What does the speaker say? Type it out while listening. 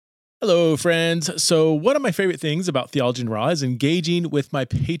Hello, friends. So, one of my favorite things about Theology and Raw is engaging with my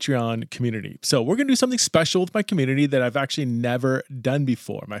Patreon community. So, we're going to do something special with my community that I've actually never done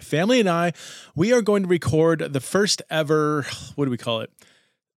before. My family and I, we are going to record the first ever, what do we call it?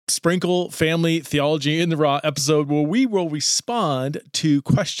 Sprinkle Family Theology in the Raw episode where we will respond to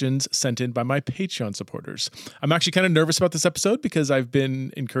questions sent in by my Patreon supporters. I'm actually kind of nervous about this episode because I've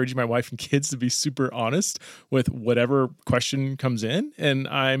been encouraging my wife and kids to be super honest with whatever question comes in, and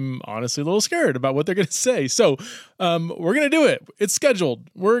I'm honestly a little scared about what they're going to say. So we're going to do it. It's scheduled.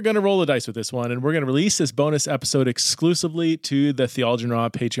 We're going to roll the dice with this one, and we're going to release this bonus episode exclusively to the Theology and Raw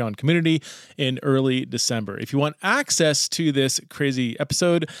Patreon community in early December. If you want access to this crazy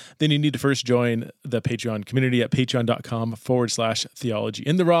episode, then you need to first join the Patreon community at patreon.com/theology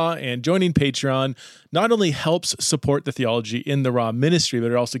in the raw. And joining Patreon not only helps support the Theology in the Raw ministry, but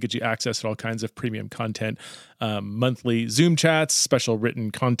it also gets you access to all kinds of premium content, monthly Zoom chats, special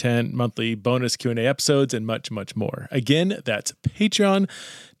written content, monthly bonus Q&A episodes, and much, much more. Again, that's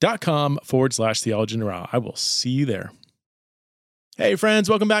patreon.com/theology in the raw. I will see you there. Hey friends,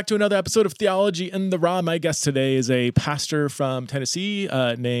 welcome back to another episode of Theology in the Raw. My guest today is a pastor from Tennessee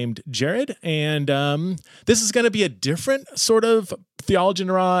named Jared, and this is going to be a different sort of Theology in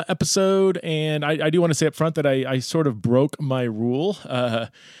the Raw episode, and I do want to say up front that I sort of broke my rule.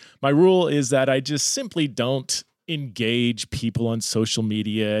 My rule is that I just simply don't engage people on social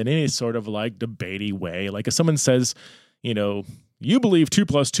media in any sort of like debatey way. Like if someone says, you believe 2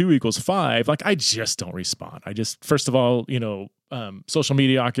 + 2 = 5, like I just don't respond. I just, first of all, social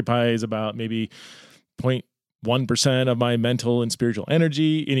media occupies about maybe 0.1% of my mental and spiritual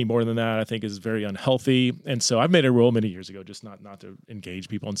energy. Any more than that, I think is very unhealthy. And so I've made a rule many years ago, just not to engage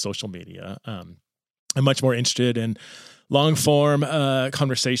people on social media. I'm much more interested in long form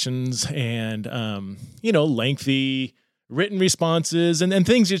conversations and, lengthy written responses and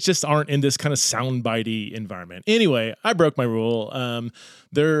things that just aren't in this kind of soundbitey environment. Anyway, I broke my rule.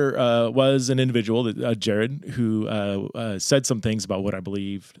 There was an individual, Jared, who said some things about what I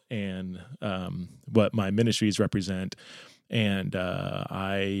believed and what my ministries represent. And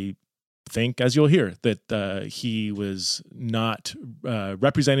I think, as you'll hear, that he was not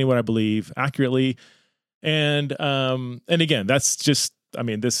representing what I believe accurately. And again, that's just,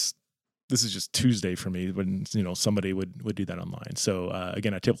 this is just Tuesday for me when, somebody would do that online. So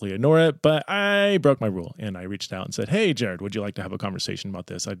again, I typically ignore it, but I broke my rule and I reached out and said, hey, Jared, would you like to have a conversation about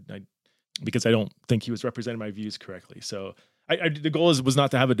this? Because I don't think he was representing my views correctly. So the goal was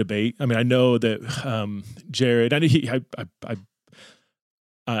not to have a debate. I know that Jared,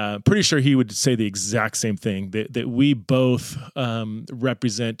 I'm pretty sure he would say the exact same thing, that we both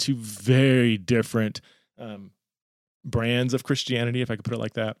represent two very different brands of Christianity, if I could put it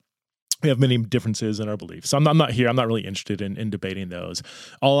like that. We have many differences in our beliefs. So I'm not really interested in debating those.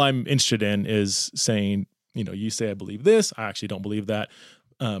 All I'm interested in is saying, you say I believe this, I actually don't believe that.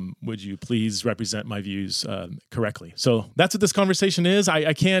 Would you please represent my views correctly? So that's what this conversation is.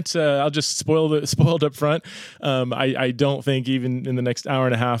 I can't, I'll just spoiled up front. I don't think even in the next hour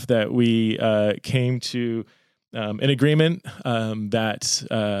and a half that we came to an agreement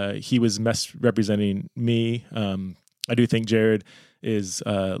that he was misrepresenting me. I do think Jared is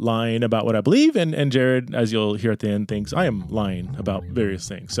lying about what I believe, and Jared, as you'll hear at the end, thinks I am lying about various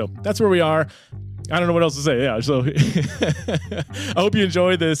things. So that's where we are. I don't know what else to say. Yeah, so I hope you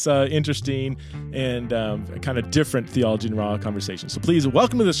enjoy this interesting and kind of different Theology and Raw conversation. So please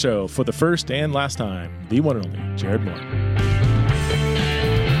welcome to the show for the first and last time, the one and only Jared Moore.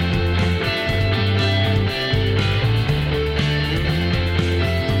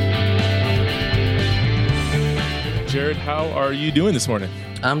 Jared, how are you doing this morning?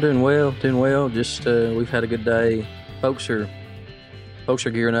 I'm doing well. Just we've had a good day. Folks are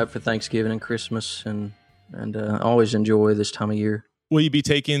gearing up for Thanksgiving and Christmas, and I always enjoy this time of year. Will you be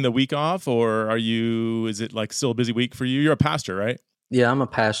taking the week off, or is it like still a busy week for you? You're a pastor, right? Yeah, I'm a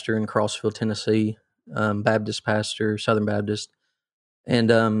pastor in Crossville, Tennessee, Baptist pastor, Southern Baptist,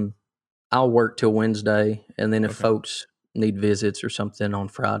 and I'll work till Wednesday, and then if folks need visits or something on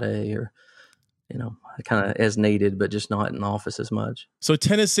Friday, or kind of as needed, but just not in the office as much. So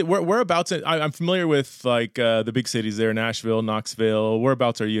Tennessee, whereabouts? I'm familiar with like the big cities there, Nashville, Knoxville.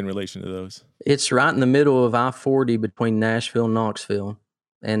 Whereabouts are you in relation to those? It's right in the middle of I-40 between Nashville and Knoxville.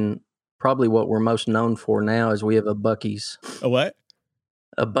 And probably what we're most known for now is we have a Buc-ee's. A what?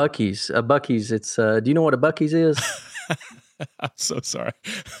 A Buc-ee's. It's, do you know what a Buc-ee's is? I'm so sorry.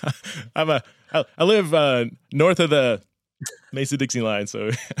 I live north of the Mason-Dixie line, so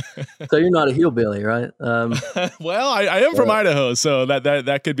so you're not a hillbilly, right? Well, I am from Idaho, so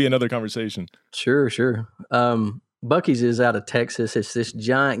that could be another conversation. Sure. Bucky's is out of Texas. It's this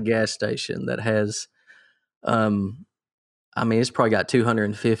giant gas station that has, I mean, it's probably got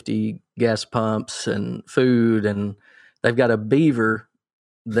 250 gas pumps and food, and they've got a beaver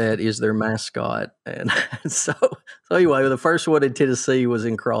that is their mascot. And so anyway, the first one in Tennessee was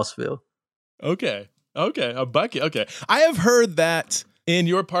in Crossville. Okay. A bucket. Okay. I have heard that in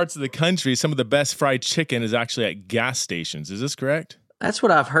your parts of the country, some of the best fried chicken is actually at gas stations. Is this correct? That's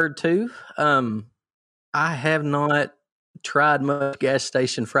what I've heard too. I have not tried much gas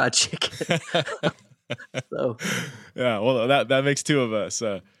station fried chicken. So yeah, well, that makes two of us.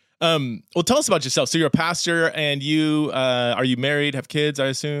 Well, tell us about yourself. So you're a pastor, and you are you married? Have kids? I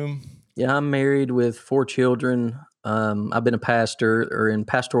assume. Yeah, I'm married with 4 children. I've been a pastor or in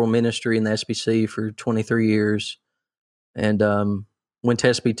pastoral ministry in the SBC for 23 years, and went to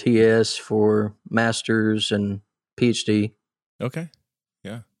SBTS for master's and PhD. Okay,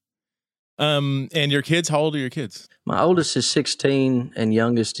 yeah. And your kids? How old are your kids? My oldest is 16, and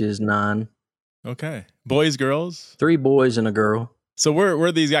youngest is 9. Okay, boys, girls? 3 boys and a girl. So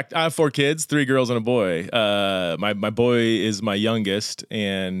we're these. I have 4 kids, 3 girls and a boy. My boy is my youngest,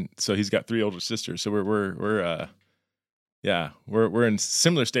 and so he's got 3 older sisters. So we're in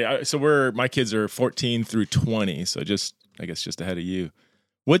similar state. So my kids are 14 through 20. So I guess just ahead of you.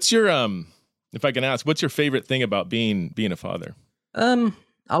 What's your if I can ask, what's your favorite thing about being a father? I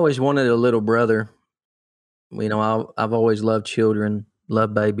always wanted a little brother. You know, I've always loved children,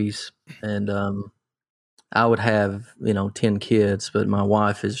 loved babies, and I would have 10 kids, but my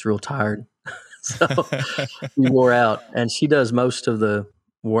wife is real tired, so we wore out, and she does most of the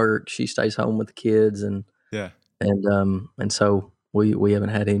work. She stays home with the kids, and so we haven't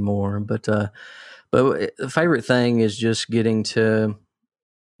had any more. But the favorite thing is just getting to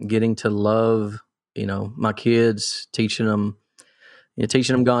love my kids, teaching them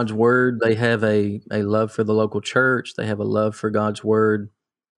God's word. They have a love for the local church. They have a love for God's word,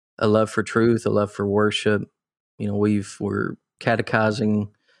 a love for truth, a love for worship. We're catechizing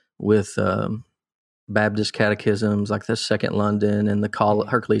with Baptist catechisms like the Second London and the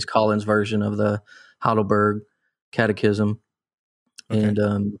Hercules Collins version of the Heidelberg Catechism. Okay.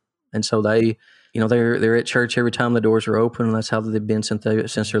 And so they, they're at church every time the doors are open, and that's how they've been since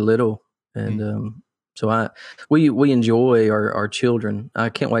they're little. And so we enjoy our children. I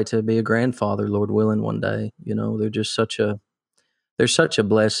can't wait to be a grandfather, Lord willing, one day. They're just such a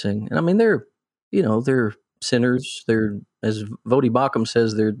blessing. And I mean, they're sinners. They're, as Vodi Bakum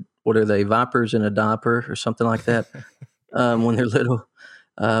says, what are they, vipers in a diaper or something like that when they're little.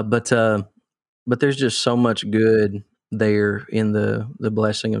 But there's just so much good there in the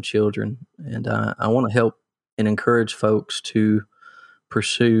blessing of children. And I want to help and encourage folks to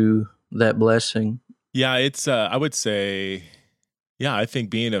pursue that blessing. Yeah, it's I would say, yeah, I think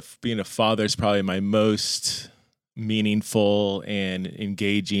being a father is probably my most meaningful and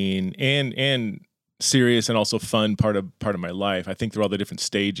engaging and serious and also fun part of my life. I think through all the different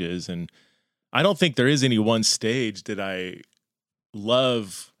stages, and I don't think there is any one stage that I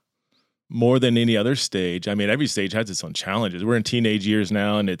love more than any other stage. I mean, every stage has its own challenges. We're in teenage years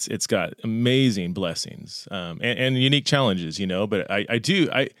now, and it's got amazing blessings and unique challenges, But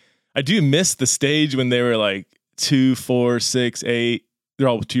I do miss the stage when they were like 2, 4, 6, 8. They're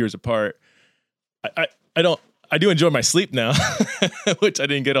all 2 years apart. I do enjoy my sleep now, which I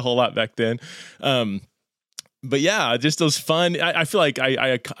didn't get a whole lot back then. But yeah, just those fun. I feel like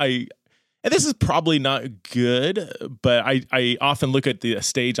I and this is probably not good, but I often look at the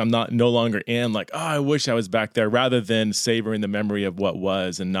stage I'm no longer in, like, oh, I wish I was back there, rather than savoring the memory of what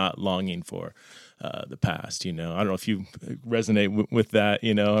was and not longing for the past. I don't know if you resonate with that.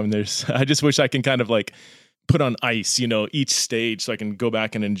 I mean, I just wish I can kind of like put on ice, each stage so I can go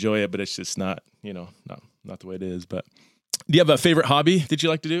back and enjoy it, but it's just not the way it is. But do you have a favorite hobby that you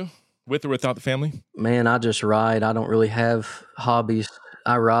like to do with or without the family? Man, I just write. I don't really have hobbies.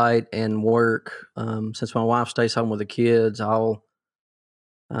 I write and work. Since my wife stays home with the kids, I'll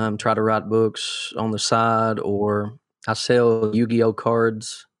try to write books on the side, or I sell Yu-Gi-Oh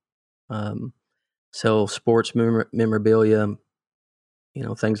cards, sell sports memorabilia,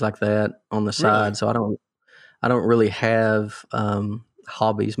 things like that on the side. Really? So I don't really have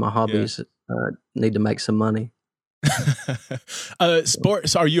hobbies. My hobbies need to make some money.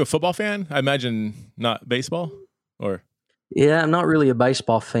 Sports. Are you a football fan? I imagine not baseball, or? Yeah, I'm not really a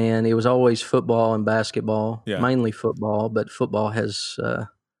baseball fan. It was always football and basketball, mainly football, but football has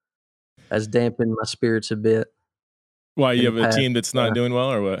dampened my spirits a bit. Why, you have a team that's not doing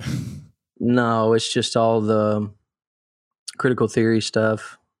well, or what? No, it's just all the critical theory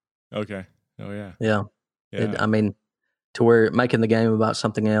stuff. Okay. Oh yeah. Yeah. I mean, to where making the game about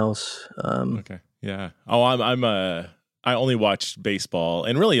something else. Okay. Yeah. Oh, I only watch baseball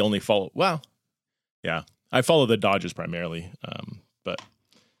and really only follow. Well, yeah, I follow the Dodgers primarily. But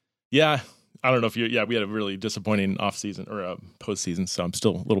yeah, I don't know if we had a really disappointing offseason or postseason, so I'm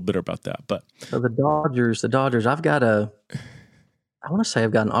still a little bitter about that. But So the Dodgers. I want to say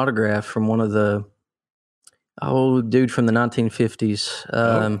I've got an autograph from one of the old dude from the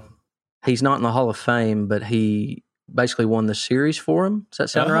 1950s. He's not in the Hall of Fame, but he basically won the series for him. Does that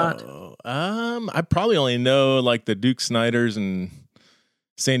sound right? I probably only know like the Duke Snyders and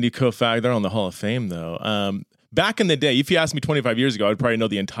Sandy Koufax. They're on the Hall of Fame though. Back in the day, if you asked me 25 years ago, I'd probably know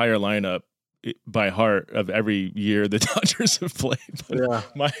the entire lineup by heart of every year the Dodgers have played. But Yeah.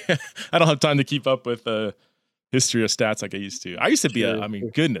 I don't have time to keep up with history of stats like I used to. I used to be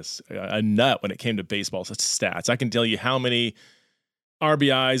a nut when it came to baseball stats. I can tell you how many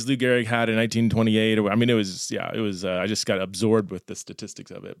RBIs Lou Gehrig had in 1928. It was. I just got absorbed with the statistics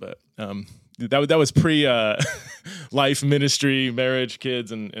of it. But that was pre life, ministry, marriage,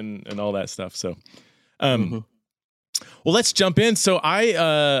 kids, and all that stuff. So, well, let's jump in. So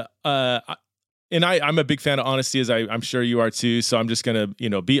I'm a big fan of honesty, as I'm sure you are too. So I'm just gonna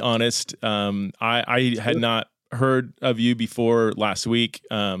be honest. I had not heard of you before last week.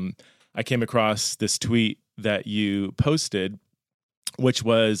 I came across this tweet that you posted, which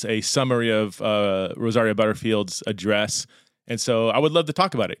was a summary of Rosario Butterfield's address. And so I would love to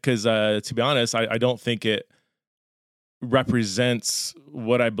talk about it because, to be honest, I don't think it represents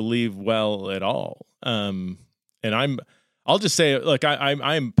what I believe well at all. And I'll just say, like,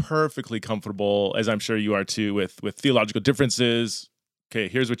 I'm perfectly comfortable, as I'm sure you are too, with theological differences. Okay,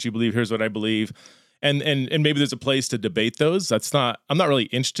 here's what you believe, here's what I believe. And maybe there's a place to debate those. I'm not really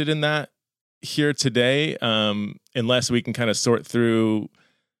interested in that here today, unless we can kind of sort through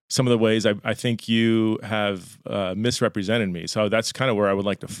some of the ways I think you have misrepresented me. So that's kind of where I would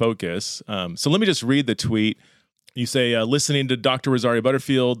like to focus. So let me just read the tweet. You say, listening to Dr. Rosario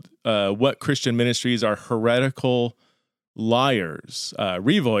Butterfield, what Christian ministries are heretical liars?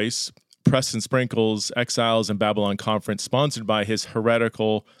 Revoice, Preston Sprinkles, Exiles, and Babylon Conference, sponsored by his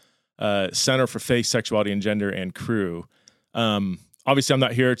heretical Center for Faith, Sexuality, and Gender and crew. Obviously,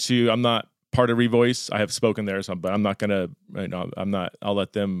 I'm not part of Revoice. I have spoken there, but I'm not gonna. I'll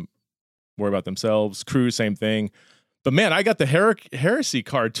let them worry about themselves. Crew, same thing. But man, I got the heresy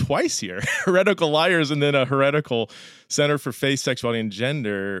card twice here: heretical liars, and then a heretical Center for Faith, Sexuality, and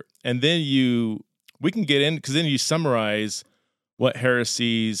Gender. And then we can get in because then you summarize what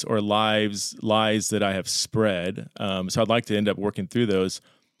heresies or lies that I have spread. So I'd like to end up working through those.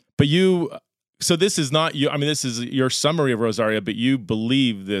 But so this is not you. I mean, this is your summary of Rosario, but you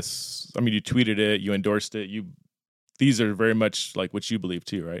believe this. I mean, you tweeted it, you endorsed it. These are very much like what you believe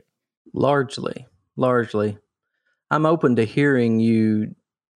too, right? Largely. I'm open to hearing you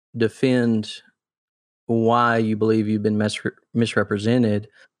defend why you believe you've been misrepresented.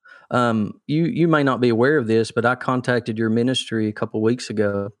 You may not be aware of this, but I contacted your ministry a couple weeks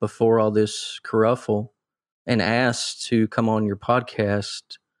ago before all this kerfuffle and asked to come on your podcast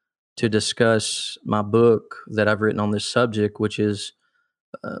to discuss my book that I've written on this subject, which is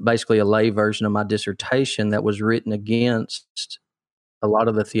basically a lay version of my dissertation that was written against a lot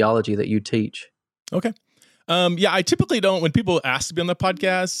of the theology that you teach. Okay. I typically don't, when people ask to be on the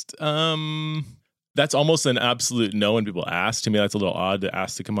podcast, that's almost an absolute no when people ask. To me, that's a little odd to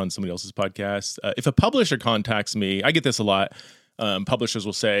ask to come on somebody else's podcast. If a publisher contacts me, I get this a lot. Publishers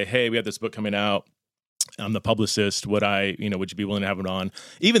will say, hey, we have this book coming out. I'm the publicist. Would you be willing to have it on?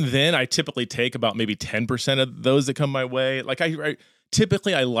 Even then, I typically take about maybe 10% of those that come my way. Like I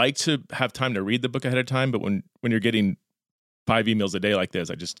typically like to have time to read the book ahead of time, but when you're getting 5 emails a day like this,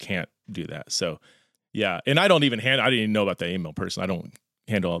 I just can't do that. So yeah, and I didn't even know about the email person. I don't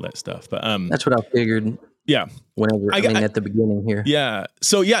handle all that stuff. But that's what I figured. Yeah, whenever at the beginning here. Yeah.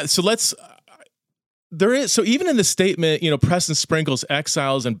 So let's. There is even in the statement, Preston Sprinkles,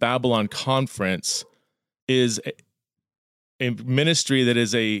 Exiles, and Babylon Conference is a ministry that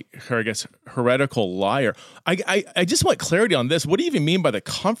is heretical liar. I just want clarity on this. What do you even mean by the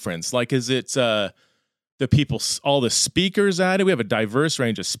conference? Like, is it the people, all the speakers at it? We have a diverse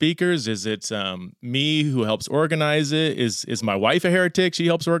range of speakers. Is it me who helps organize it? Is my wife a heretic? She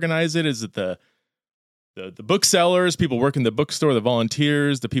helps organize it. Is it the booksellers, people working the bookstore, the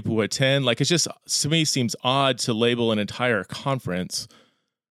volunteers, the people who attend? Like, it's just, to me, seems odd to label an entire conference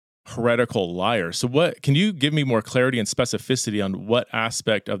heretical liar. So can you give me more clarity and specificity on what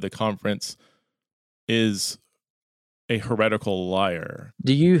aspect of the conference is a heretical liar?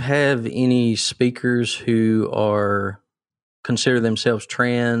 Do you have any speakers who consider themselves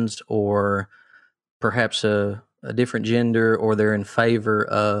trans, or perhaps a a different gender, or they're in favor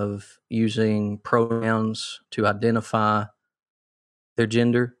of using pronouns to identify their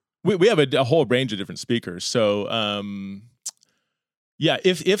gender? We have a whole range of different speakers. So, yeah,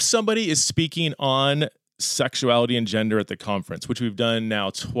 if somebody is speaking on sexuality and gender at the conference, which we've done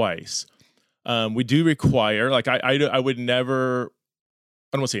now twice, we do require, like, I would never,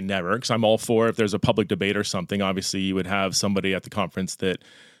 I don't want to say never, because I'm all for if there's a public debate or something, obviously you would have somebody at the conference that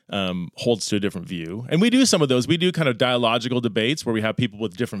holds to a different view. And we do some of those. We do kind of dialogical debates where we have people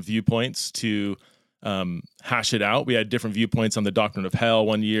with different viewpoints to hash it out. We had different viewpoints on the doctrine of hell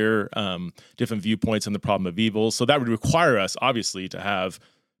one year, different viewpoints on the problem of evil. So that would require us, obviously, to have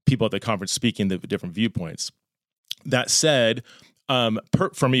people at the conference speaking the different viewpoints. That said,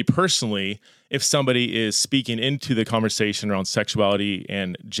 for me personally, if somebody is speaking into the conversation around sexuality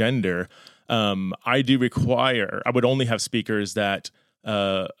and gender, I would only have speakers that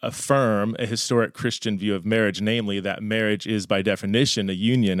affirm a historic Christian view of marriage, namely that marriage is by definition a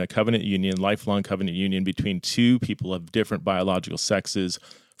union, a covenant union, lifelong covenant union between two people of different biological sexes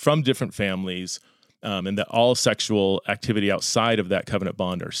from different families, and that all sexual activity outside of that covenant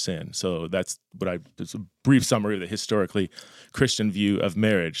bond are sin. So that's it's a brief summary of the historically Christian view of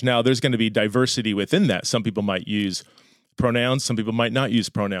marriage. Now, there's going to be diversity within that. Some people might use pronouns. Some people might not use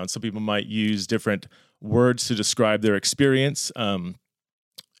pronouns. Some people might use different words to describe their experience.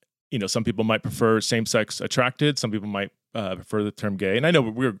 Some people might prefer same-sex attracted. Some people might prefer the term gay. And I know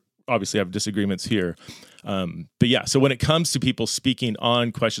we're obviously have disagreements here. But yeah, so when it comes to people speaking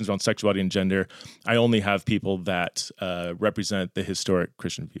on questions around sexuality and gender, I only have people that represent the historic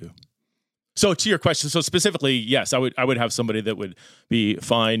Christian view. So to your question, so specifically, yes, I would have somebody that would be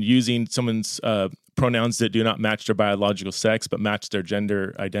fine using someone's pronouns that do not match their biological sex, but match their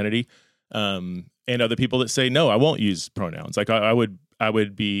gender identity. And other people that say, no, I won't use pronouns. Like I would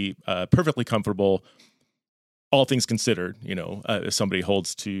be perfectly comfortable, all things considered, if somebody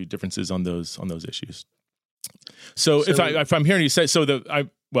holds to differences on those issues. So if I'm hearing you say, the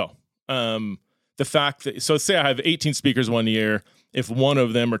fact that, so say I have 18 speakers one year, if one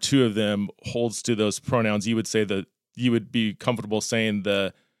of them or two of them holds to those pronouns, you would say that you would be comfortable saying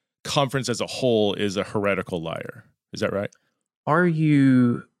the conference as a whole is a heretical liar. Is that right? Are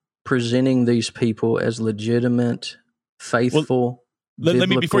you presenting these people as legitimate, faithful? Let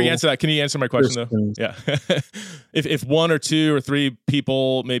me, before you answer that, can you answer my question Christians, though? Yeah. If one or two or three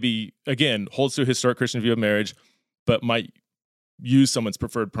people maybe, again, holds to a historic Christian view of marriage, but might use someone's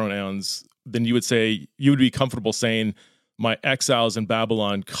preferred pronouns, then you would be comfortable saying my Exiles in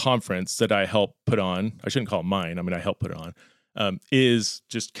Babylon conference that I helped put on, I shouldn't call it mine, I helped put it on, is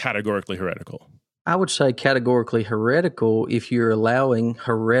just categorically heretical. I would say categorically heretical if you're allowing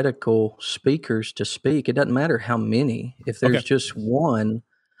heretical speakers to speak. It doesn't matter how many. If there's just one,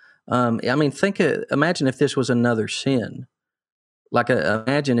 imagine if this was another sin. Like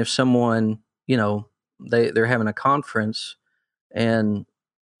imagine if someone, they're having a conference and,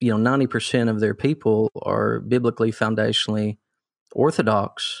 90% of their people are biblically foundationally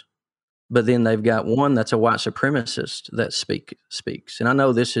orthodox, but then they've got one that's a white supremacist that speaks. And I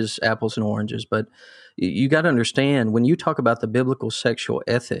know this is apples and oranges, but you got to understand, when you talk about the biblical sexual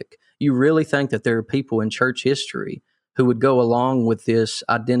ethic, you really think that there are people in church history who would go along with this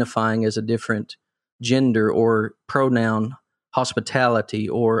identifying as a different gender or pronoun hospitality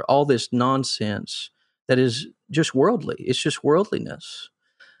or all this nonsense that is just worldly. It's just worldliness.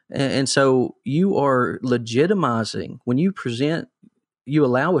 And so you are legitimizing, when you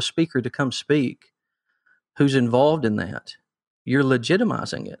allow a speaker to come speak who's involved in that, you're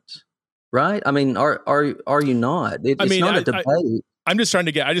legitimizing it, right? I mean, are you not? It's not a debate. I just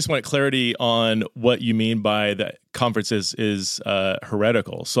want clarity on what you mean by that conference is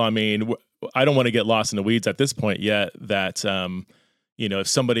heretical. So, I don't want to get lost in the weeds at this point yet that, if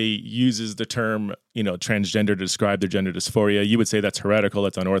somebody uses the term, transgender to describe their gender dysphoria, you would say that's heretical,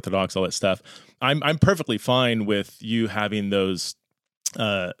 that's unorthodox, all that stuff. I'm perfectly fine with you having those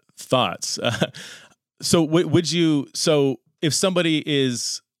thoughts. So if somebody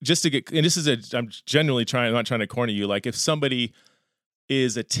is, just to get, and I'm genuinely I'm not trying to corner you, like if somebody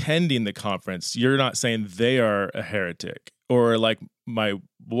is attending the conference, you're not saying they are a heretic, or like my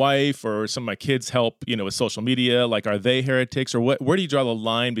wife or some of my kids help, with social media, like, are they heretics, or where do you draw the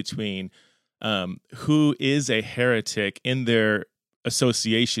line between who is a heretic in their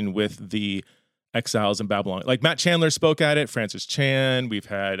association with the Exiles in Babylon? Like Matt Chandler spoke at it, Francis Chan, we've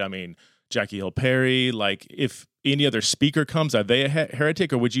had, Jackie Hill Perry. Like, if any other speaker comes, are they a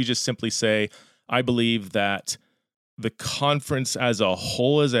heretic, or would you just simply say, I believe that the conference as a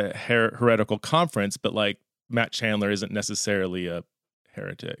whole is a heretical conference, but like Matt Chandler isn't necessarily a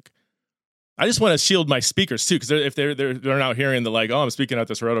heretic? I just want to shield my speakers too, because if they're not hearing the like, oh, I'm speaking at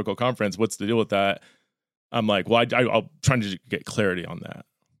this heretical conference, what's the deal with that? I'm like, well, I'll trying to get clarity on that.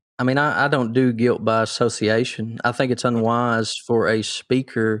 I mean, I don't do guilt by association. I think it's unwise for a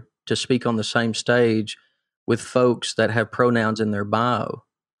speaker to speak on the same stage with folks that have pronouns in their bio.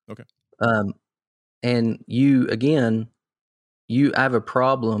 Okay. And you, again, you have a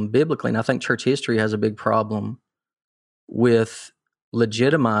problem biblically, and I think church history has a big problem with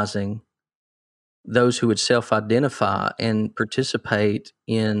legitimizing those who would self-identify and participate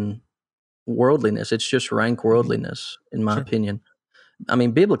in worldliness. It's just rank worldliness, in my opinion. I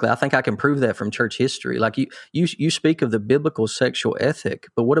mean, biblically, I think I can prove that from church history. Like you speak of the biblical sexual ethic,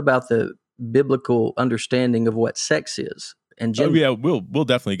 but what about the biblical understanding of what sex is and gender? Oh yeah, we'll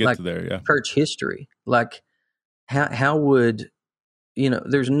definitely get to there. Yeah, church history. Like, how would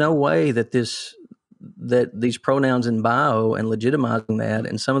there's no way that these pronouns in bio and legitimizing that,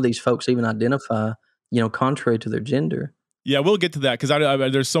 and some of these folks even identify, contrary to their gender. Yeah, we'll get to that because I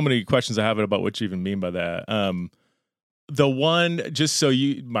there's so many questions I have about what you even mean by that. The one, just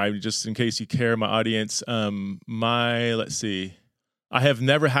in case you care, my audience, let's see. I have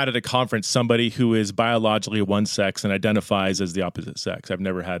never had at a conference somebody who is biologically one sex and identifies as the opposite sex. I've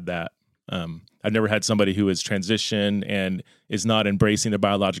never had that. I've never had somebody who is transitioned and is not embracing their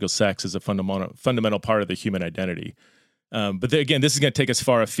biological sex as a fundamental part of the human identity. But again, this is going to take us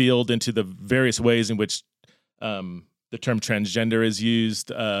far afield into the various ways in which the term transgender is used,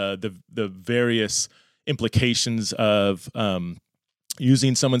 the various implications of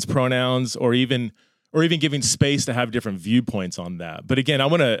using someone's pronouns, or even giving space to have different viewpoints on that. But again,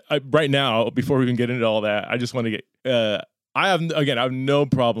 right now, before we even get into all that, I just want to get. I have no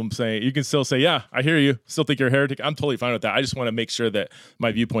problem saying, you can still say, yeah, I hear you. Still think you're a heretic. I'm totally fine with that. I just want to make sure that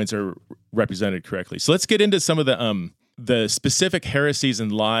my viewpoints are represented correctly. So let's get into some of the specific heresies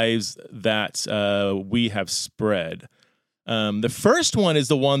and lies that we have spread. The first one is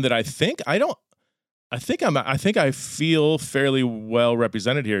the one that I feel fairly well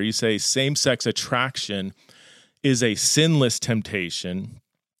represented here. You say same-sex attraction is a sinless temptation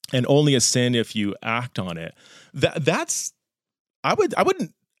and only a sin if you act on it. I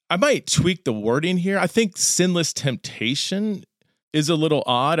might tweak the wording here. I think sinless temptation is a little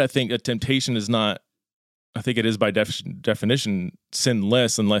odd. I think a temptation is not, I think it is by definition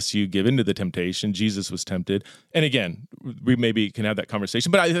sinless unless you give into the temptation. Jesus was tempted. And again, we maybe can have that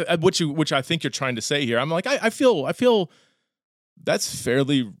conversation, but which I think you're trying to say here, I'm like, I feel that's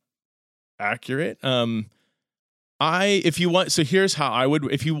fairly accurate. Here's how I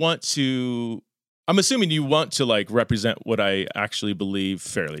would, if you want to, I'm assuming you want to like represent what I actually believe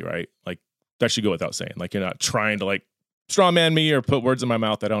fairly, right? Like that should go without saying. Like you're not trying to like straw man me or put words in my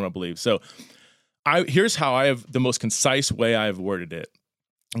mouth that I don't believe. So here's how I have the most concise way I have worded it.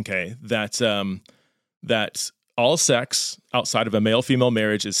 Okay, that all sex outside of a male-female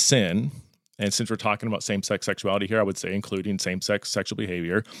marriage is sin. And since we're talking about same-sex sexuality here, I would say including same-sex sexual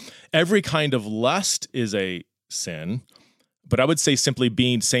behavior. Every kind of lust is a sin, but I would say simply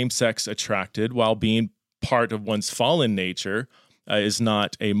being same-sex attracted while being part of one's fallen nature is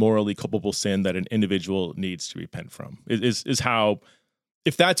not a morally culpable sin that an individual needs to repent from. Is how,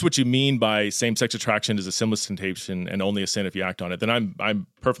 if that's what you mean by same-sex attraction is a sinless temptation and only a sin if you act on it, then I'm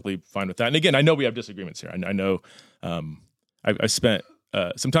perfectly fine with that. And again, I know we have disagreements here. I know I spent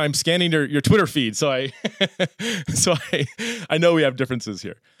some time scanning your Twitter feed, so I know we have differences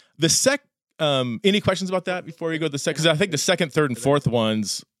here. Any questions about that before we go to the second? Because I think the second, third, and fourth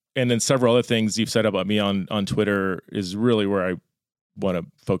ones, and then several other things you've said about me on Twitter is really where I want to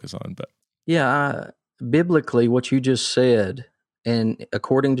focus on. But yeah, biblically, what you just said, and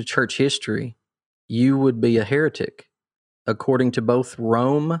according to church history, you would be a heretic. According to both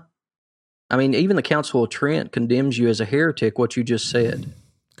Rome, I mean, even the Council of Trent condemns you as a heretic, what you just said.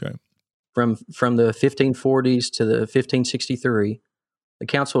 Okay. From the 1540s to the 1563, the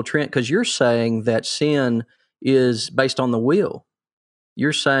Council of Trent, because you're saying that sin is based on the will.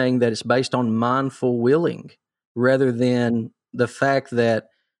 You're saying that it's based on mindful willing rather than the fact that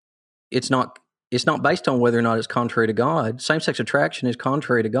it's not based on whether or not it's contrary to God. Same-sex attraction is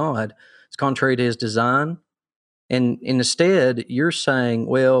contrary to God. It's contrary to his design. And instead, you're saying,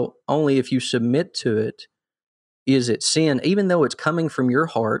 well, only if you submit to it is it sin, even though it's coming from your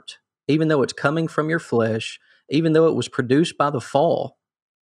heart, even though it's coming from your flesh, even though it was produced by the fall.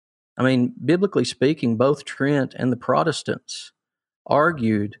 I mean, biblically speaking, both Trent and the Protestants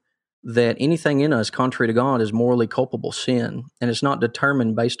argued that anything in us contrary to God is morally culpable sin, and it's not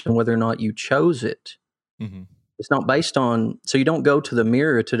determined based on whether or not you chose it. Mm-hmm. It's not based on, so you don't go to the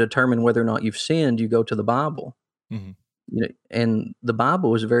mirror to determine whether or not you've sinned, you go to the Bible. Mm-hmm. And the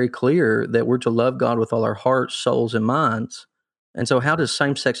Bible is very clear that we're to love God with all our hearts, souls, and minds. And so how does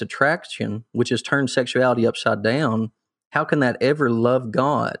same-sex attraction, which has turned sexuality upside down, how can that ever love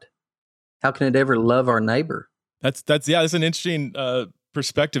God? How can it ever love our neighbor? That's an interesting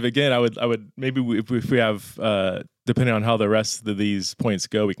perspective. Again, I would maybe if we have depending on how the rest of these points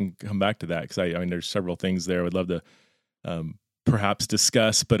go, we can come back to that, because I mean there's several things there I would love to perhaps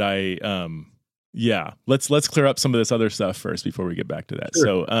discuss, but let's clear up some of this other stuff first before we get back to that.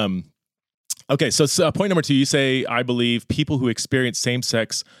 Sure. So okay, so point number 2, you say, I believe people who experience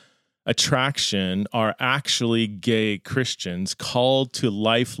same-sex attraction are actually gay Christians called to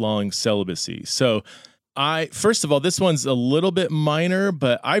lifelong celibacy. So first of all, this one's a little bit minor,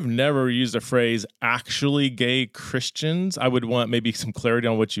 but I've never used the phrase actually gay Christians. I would want maybe some clarity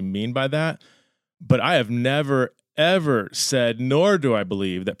on what you mean by that. But I have never, ever said, nor do I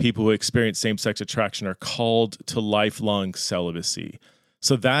believe, that people who experience same-sex attraction are called to lifelong celibacy.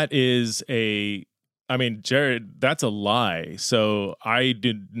 So that is Jared, that's a lie. So I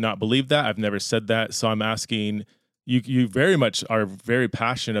did not believe that. I've never said that. So I'm asking, you very much are very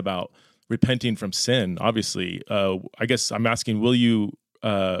passionate about repenting from sin, obviously. I guess I'm asking, will you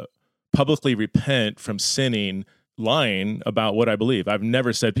publicly repent from sinning, lying about what I believe? I've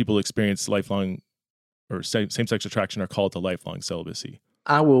never said people who experience lifelong or same-sex attraction are called to lifelong celibacy.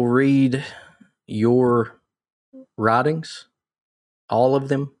 I will read your writings, all of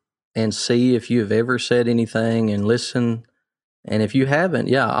them, and see if you have ever said anything, and listen. And if you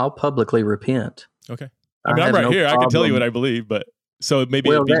haven't, I'll publicly repent. Okay. I mean, I'm right here. I can tell you what I believe, but so maybe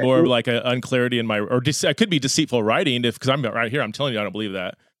it'd be more like an unclarity in my, or it could be deceitful writing, because I'm right here. I'm telling you, I don't believe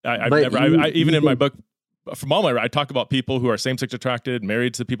that. Even in my book, from all I talk about people who are same-sex attracted,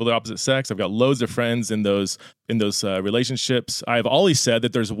 married to people of the opposite sex. I've got loads of friends in those relationships. I've always said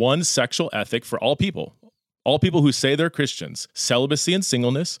that there's one sexual ethic for all people who say they're Christians: celibacy and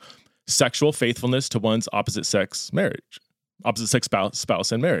singleness, sexual faithfulness to one's opposite sex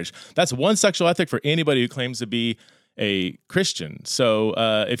spouse and marriage. That's one sexual ethic for anybody who claims to be a Christian. So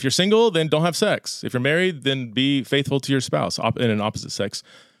if you're single, then don't have sex. If you're married, then be faithful to your spouse in an opposite sex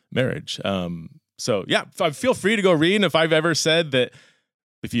marriage. So feel free to go read. And if I've ever said that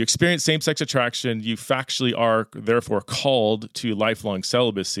if you experience same-sex attraction, you factually are therefore called to lifelong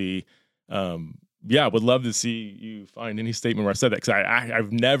celibacy, would love to see you find any statement where I said that, because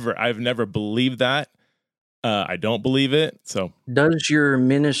I've never believed that. I don't believe it. So does your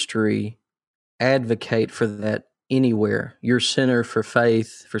ministry advocate for that anywhere? Your Center for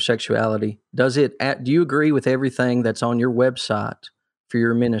Faith for Sexuality, do you agree with everything that's on your website for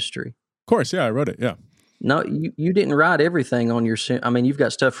your ministry? Of course, I wrote it. Yeah. No, you didn't write everything on your. I mean, you've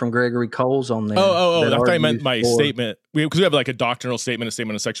got stuff from Gregory Coles on there. Oh! I thought you meant my statement, because we have like a doctrinal statement, a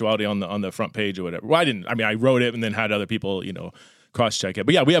statement of sexuality on the front page or whatever. Well, I didn't. I mean, I wrote it and then had other people, cross check it.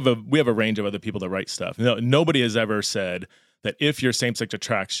 But we have a range of other people that write stuff. No, nobody has ever said that if you're same-sex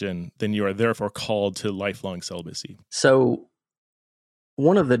attraction, then you are therefore called to lifelong celibacy. So,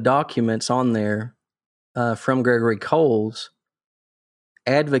 one of the documents on there from Gregory Coles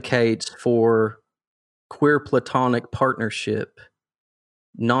advocates for queer platonic partnership,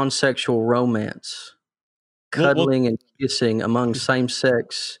 non-sexual romance, cuddling and kissing among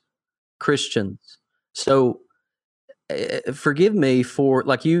same-sex Christians. So, forgive me for,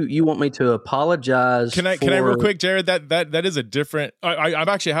 like, you want me to apologize. Can I real quick, Jared? That is a different. I've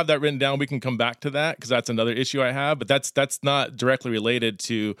actually have that written down. We can come back to that, because that's another issue I have. But that's not directly related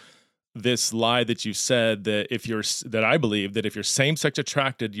to this lie that you said, that I believe that if you're same-sex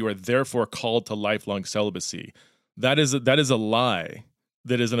attracted, you are therefore called to lifelong celibacy. That is a lie.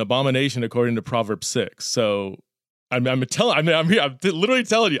 That is an abomination according to Proverbs 6. So I'm literally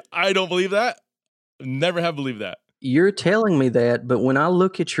telling you, I don't believe that. Never have believed that. You're telling me that, but when I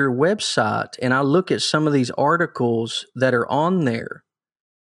look at your website and I look at some of these articles that are on there,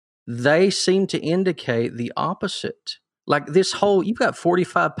 they seem to indicate the opposite. Like you've got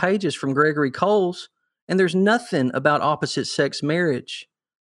 45 pages from Gregory Coles, and there's nothing about opposite sex marriage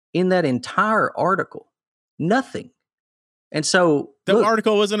in that entire article. Nothing. And so that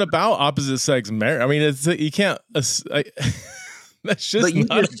article wasn't about opposite sex marriage. I mean, you can't. That's just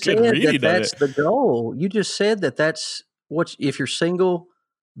not a good reading. That's the goal. You just said that's what. If you're single,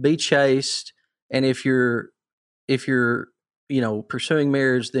 be chaste, and if you're pursuing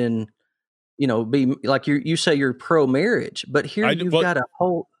marriage, then be like you say you're pro-marriage. But here you've got a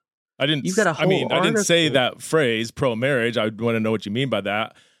whole. I didn't say that phrase pro-marriage. I want to know what you mean by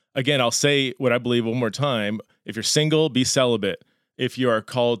that. Again, I'll say what I believe one more time. If you're single, be celibate. if you are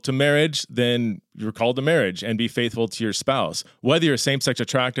called to marriage, then you're called to marriage and be faithful to your spouse. Whether you're same-sex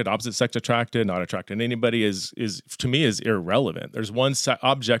attracted, opposite-sex attracted, not attracted to anybody is to me is irrelevant. There's one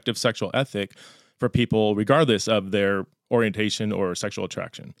objective sexual ethic for people regardless of their orientation or sexual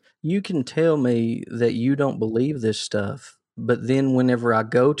attraction. You can tell me that you don't believe this stuff, but then whenever I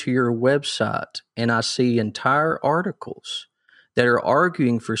go to your website and I see entire articles that are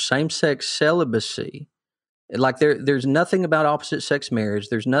arguing for same-sex celibacy, like there's nothing about opposite-sex marriage.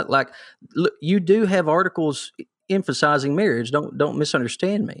 There's not like, look, you do have articles emphasizing marriage. Don't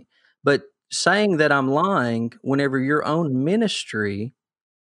misunderstand me. But saying that I'm lying whenever your own ministry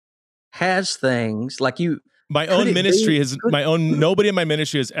has things like you. My own ministry nobody in my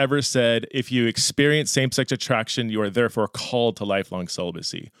ministry has ever said if you experience same-sex attraction, you are therefore called to lifelong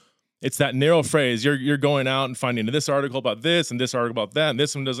celibacy. It's that narrow phrase. You're going out and finding this article about this and this article about that, and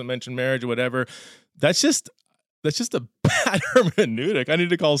this one doesn't mention marriage or whatever. That's just a bad hermeneutic. I need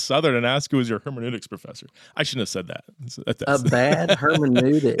to call Southern and ask who is your hermeneutics professor. I shouldn't have said that. A bad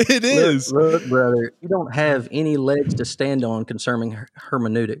hermeneutic. It is. Look, brother, you don't have any legs to stand on concerning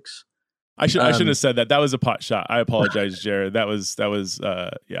hermeneutics. I shouldn't have said that. That was a pot shot. I apologize, Jared. That was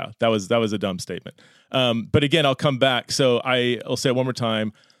a dumb statement. But again, I'll come back. So I'll say it one more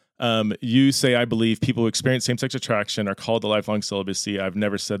time. You say, I believe people who experience same-sex attraction are called to lifelong celibacy. I've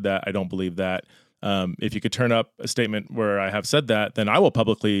never said that. I don't believe that. If you could turn up a statement where I have said that, then I will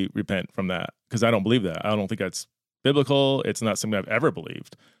publicly repent from that because I don't believe that. I don't think that's biblical. It's not something I've ever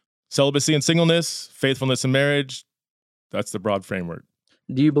believed. Celibacy and singleness, faithfulness in marriage, that's the broad framework.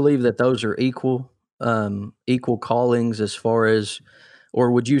 Do you believe that those are equal callings as far as, or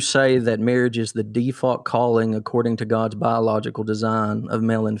would you say that marriage is the default calling according to God's biological design of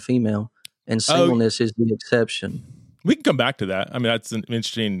male and female, and singleness is the exception? We can come back to that. I mean, that's an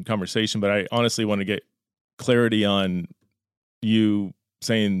interesting conversation, but I honestly want to get clarity on you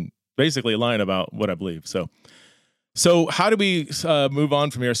saying, basically lying about what I believe. So how do we move on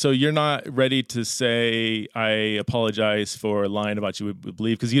from here? So you're not ready to say, I apologize for lying about you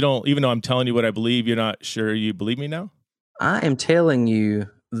believe, because you don't, even though I'm telling you what I believe, you're not sure you believe me now? I am telling you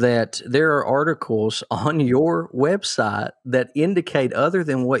that there are articles on your website that indicate other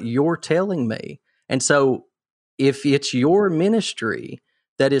than what you're telling me. And so if it's your ministry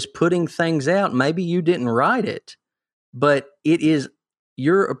that is putting things out, maybe you didn't write it, but it is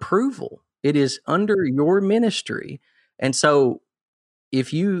your approval. It is under your ministry. And so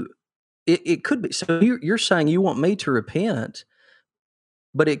if it could be, so you're saying you want me to repent,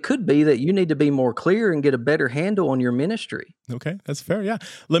 but it could be that you need to be more clear and get a better handle on your ministry. Okay, that's fair. Yeah.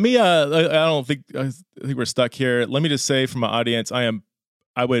 Let me, I think we're stuck here. Let me just say from my audience,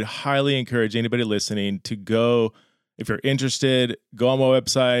 I would highly encourage anybody listening to go, if you're interested, go on my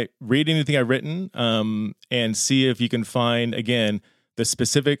website, read anything I've written, and see if you can find, again, the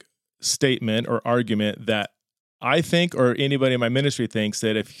specific statement or argument that I think, or anybody in my ministry thinks,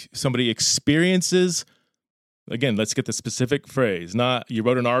 that if somebody experiences, again, let's get the specific phrase, not you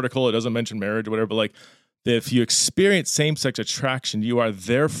wrote an article, it doesn't mention marriage or whatever, but like if you experience same-sex attraction, you are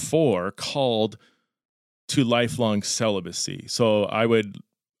therefore called to lifelong celibacy. So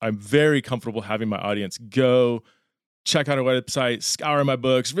I'm very comfortable having my audience go check out our website, scour my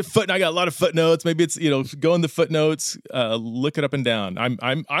books. I got a lot of footnotes. Maybe it's, go in the footnotes, look it up and down.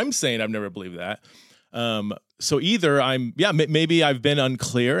 I'm saying I've never believed that. So either maybe I've been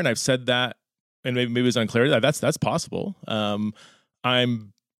unclear and I've said that, and maybe it's unclear. That's possible.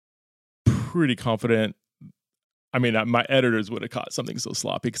 I'm pretty confident. I mean, my editors would have caught something so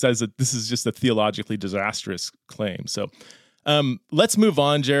sloppy because this is just a theologically disastrous claim. So let's move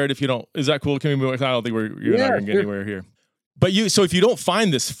on, Jared. If you don't, is that cool? Can we move on? I don't think you're not going to get anywhere here. But so if you don't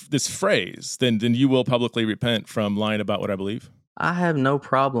find this phrase, then you will publicly repent from lying about what I believe. I have no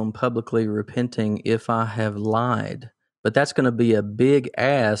problem publicly repenting if I have lied, but that's going to be a big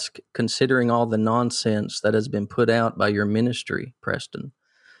ask considering all the nonsense that has been put out by your ministry, Preston.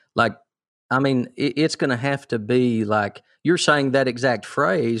 Like, I mean, it's going to have to be like, you're saying that exact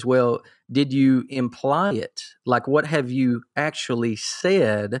phrase. Well, did you imply it? Like, what have you actually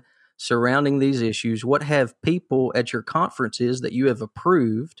said surrounding these issues? What have people at your conferences that you have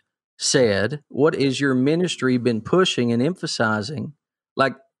approved said? What is your ministry been pushing and emphasizing?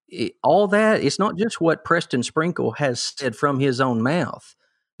 Like, all that, it's not just what Preston Sprinkle has said from his own mouth.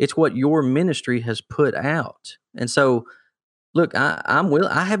 It's what your ministry has put out. And so, look,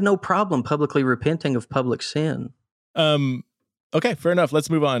 I have no problem publicly repenting of public sin. Okay, fair enough. Let's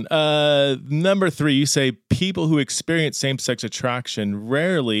move on. Number 3, you say people who experience same-sex attraction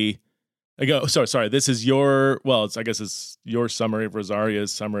rarely I go, sorry. This is your, I guess it's your summary of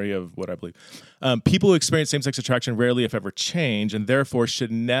Rosaria's summary of what I believe. People who experience same-sex attraction rarely, if ever, change, and therefore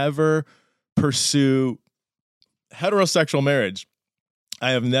should never pursue heterosexual marriage.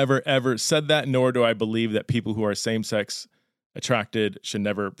 I have never, ever said that, nor do I believe that people who are same-sex attracted should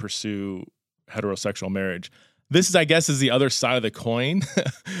never pursue heterosexual marriage. This is, I guess, is the other side of the coin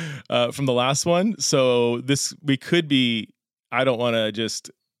from the last one. So we could be, I don't want to just...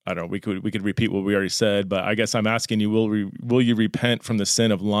 I don't know. We could repeat what we already said, but I guess I'm asking you: will you repent from the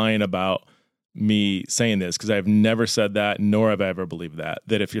sin of lying about me saying this? Because I have never said that, nor have I ever believed that.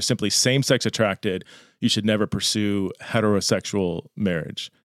 That if you're simply same-sex attracted, you should never pursue heterosexual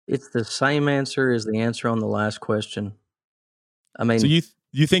marriage. It's the same answer as the answer on the last question. I mean, so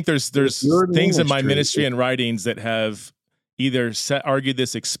you think there's things in my ministry and writings that have either argued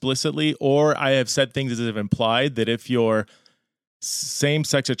this explicitly, or I have said things as if implied that if you're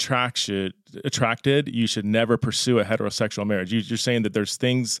same-sex attracted, you should never pursue a heterosexual marriage. You're saying that there's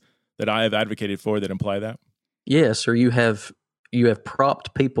things that I have advocated for that imply that? Yes, or you have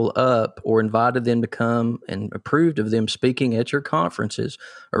propped people up or invited them to come and approved of them speaking at your conferences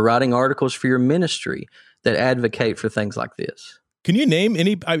or writing articles for your ministry that advocate for things like this. Can you name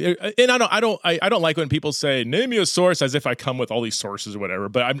any? And I don't like when people say name me a source as if I come with all these sources or whatever.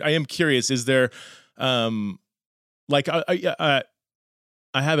 But I am curious: is there,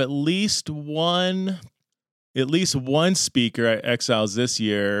 I have at least one speaker at Exiles this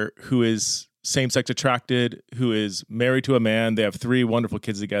year who is same-sex attracted, who is married to a man. They have 3 wonderful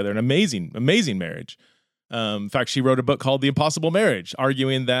kids together, an amazing marriage. In fact, she wrote a book called The Impossible Marriage,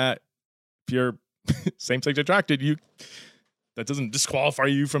 arguing that if you're same-sex attracted, that doesn't disqualify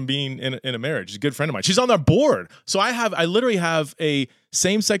you from being in a marriage. She's a good friend of mine. She's on their board. So I literally have a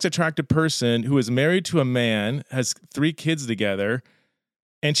same-sex attracted person who is married to a man, has 3 kids together,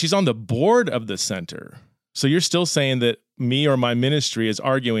 and she's on the board of the center. So you're still saying that me or my ministry is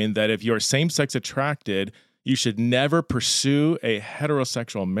arguing that if you're same-sex attracted, you should never pursue a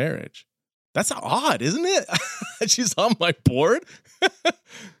heterosexual marriage. That's odd, isn't it? She's on my board.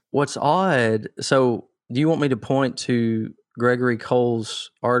 What's odd? So do you want me to point to Gregory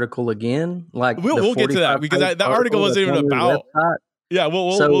Cole's article again? Like we'll get to that, because that article wasn't even about. Yeah,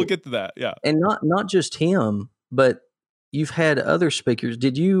 we'll get to that. Yeah, and not just him, but you've had other speakers.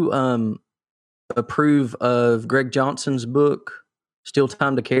 Did you approve of Greg Johnson's book, Still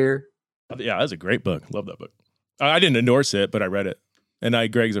Time to Care? Yeah, that's a great book. Love that book. I didn't endorse it, but I read it, and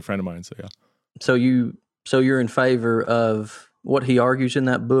Greg's a friend of mine, so yeah. So you're in favor of what he argues in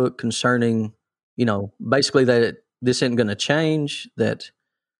that book concerning, basically that this isn't going to change. That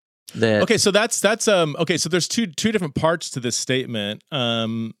okay. So that's okay. So there's two different parts to this statement.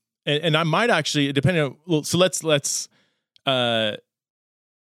 And I might actually, depending on, well, so let's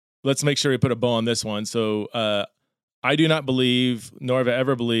make sure we put a bow on this one. So I do not believe, nor have I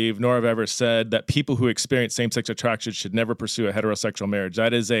ever believed, nor have I ever said that people who experience same-sex attraction should never pursue a heterosexual marriage.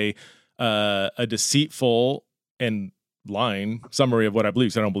 That is a deceitful and lying summary of what I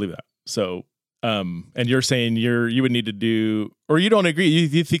believe. So I don't believe that. So, and you're saying you would need to do, or you don't agree.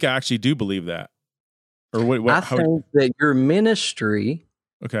 You think I actually do believe that, or what? I think that your ministry,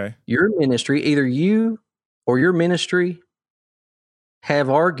 either you or your ministry have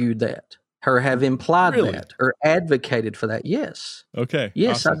argued that, or have implied that, or advocated for that. Yes. Okay.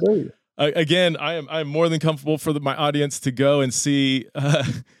 Yes, awesome. I do. Again, I'm more than comfortable for my audience to go and see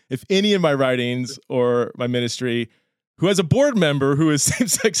if any of my writings or my ministry, who has a board member who is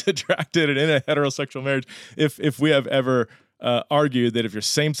same-sex attracted and in a heterosexual marriage, if we have ever argued that if you're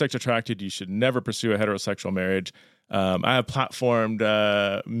same-sex attracted, you should never pursue a heterosexual marriage. I have platformed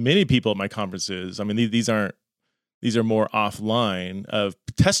many people at my conferences. I mean, these are more offline of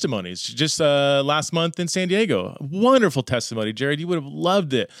testimonies. Just last month in San Diego, wonderful testimony. Jared, you would have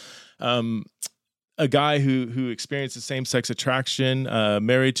loved it. A guy who experienced the same-sex attraction,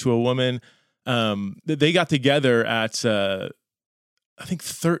 married to a woman. They got together at, I think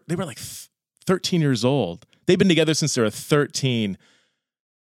they were like 13 years old. They've been together since they were 13.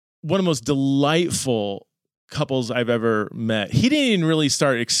 One of the most delightful couples I've ever met. He didn't even really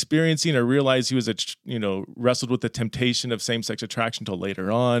start experiencing or realize he was, wrestled with the temptation of same-sex attraction until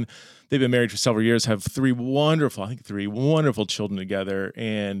later on. They've been married for several years, have 3 wonderful children together.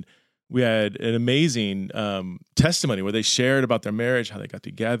 And we had an amazing testimony where they shared about their marriage, how they got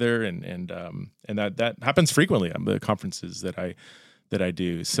together, and that happens frequently on the conferences that I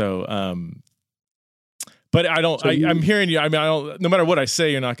do. So, but I don't. I'm hearing you. I mean, no matter what I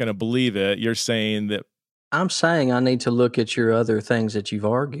say, you're not going to believe it. You're saying that. I'm saying I need to look at your other things that you've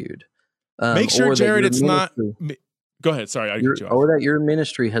argued. Make sure, Jared, it's not. Go ahead. Sorry, I cut you off. Or that your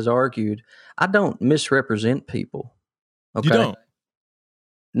ministry has argued. I don't misrepresent people. Okay. You don't?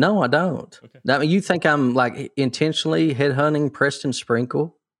 No, I don't. Okay. I mean, you think I'm like intentionally headhunting Preston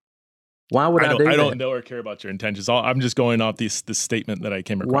Sprinkle? Why would I do that? I don't know or care about your intentions. I'm just going off this statement that I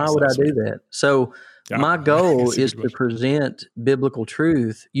came across. Why would I do that? So my goal is to present biblical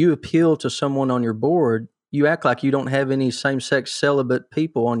truth. You appeal to someone on your board. You act like you don't have any same-sex celibate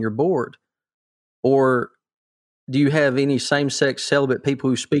people on your board. Or do you have any same-sex celibate people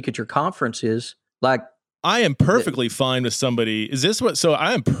who speak at your conferences? Like, I am perfectly fine with somebody. Is this what? So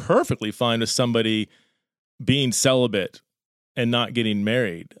I am perfectly fine with somebody being celibate and not getting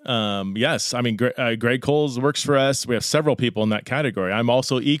married. Yes, I mean, Greg Coles works for us. We have several people in that category. I'm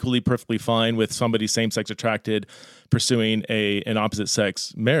also equally perfectly fine with somebody same-sex attracted pursuing an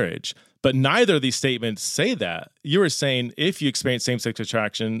opposite-sex marriage. But neither of these statements say that. You were saying if you experience same-sex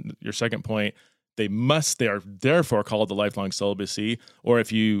attraction, your second point, they are therefore called the lifelong celibacy, or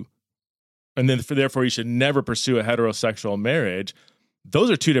if you, and then therefore you should never pursue a heterosexual marriage.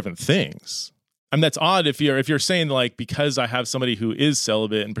 Those are two different things. I mean, that's odd if you're saying like, because I have somebody who is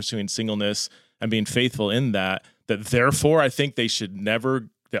celibate and pursuing singleness and being faithful in that therefore I think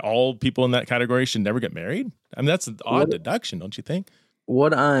that all people in that category should never get married. I mean, that's an odd deduction, don't you think?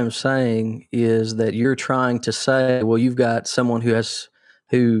 What I'm saying is that you're trying to say, well, you've got someone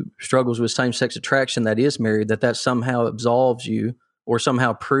who struggles with same-sex attraction that is married, that somehow absolves you or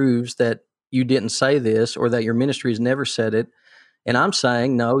somehow proves that you didn't say this or that your ministry has never said it. And I'm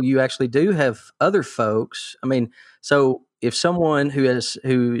saying, no, you actually do have other folks. I mean, so if someone who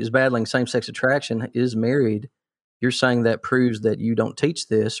is battling same-sex attraction is married, you're saying that proves that you don't teach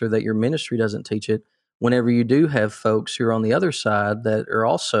this or that your ministry doesn't teach it, whenever you do have folks who are on the other side that are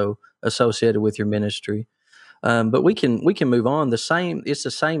also associated with your ministry. But we can move on. It's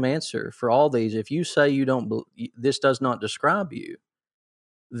the same answer for all these. If you say this does not describe you,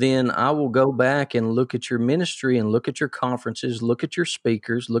 then I will go back and look at your ministry and look at your conferences, look at your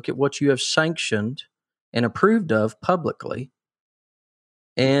speakers, look at what you have sanctioned and approved of publicly.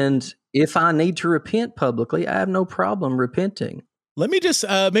 And if I need to repent publicly, I have no problem repenting. Let me just,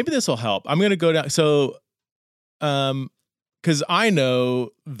 maybe this will help. I'm going to go down. So, because I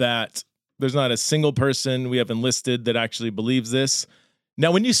know that there's not a single person we have enlisted that actually believes this.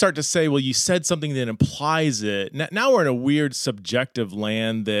 Now, when you start to say, well, you said something that implies it, now we're in a weird subjective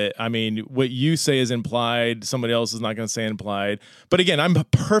land that, I mean, what you say is implied, somebody else is not going to say implied. But again, I'm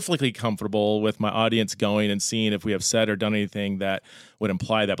perfectly comfortable with my audience going and seeing if we have said or done anything that would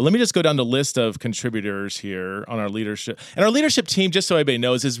imply that. But let me just go down the list of contributors here on our leadership. And our leadership team, just so everybody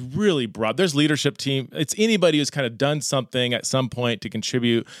knows, is really broad. There's leadership team. It's anybody who's kind of done something at some point to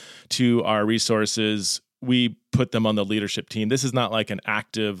contribute to our resources. We put them on the leadership team. This is not like an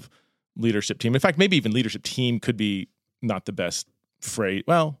active leadership team. In fact, maybe even leadership team could be not the best phrase.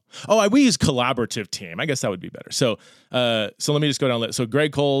 Well, we use collaborative team. I guess that would be better. So let me just go down. So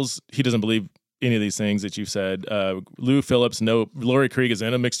Greg Coles, he doesn't believe any of these things that you've said. Lou Phillips, no. Lori Krieg is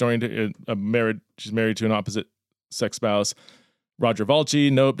in a mixed oriented, she's married to an opposite sex spouse. Roger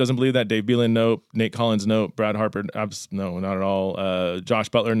Valchi, nope, doesn't believe that. Dave Beelan, nope. Nate Collins, nope. Brad Harper, no, not at all. Josh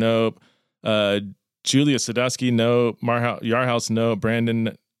Butler, nope. Julia Sadusky, no. Yarhouse, no.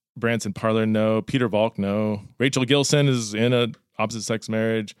 Branson Parler, no. Peter Volk, no. Rachel Gilson is in a opposite sex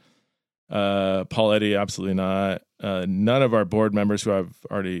marriage. Paul Eddy, absolutely not. None of our board members who I've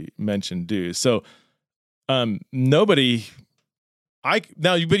already mentioned do. So nobody. But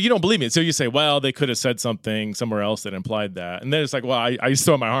you don't believe me. So you say, well, they could have said something somewhere else that implied that, and then it's like, well, I just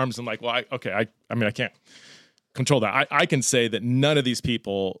throw my arms and like, well, I can't control that. I can say that none of these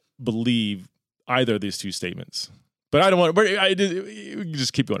people believe either of these two statements, but I don't want to,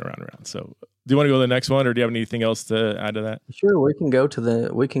 just keep going around and around. So do you want to go to the next one, or do you have anything else to add to that? Sure. We can go to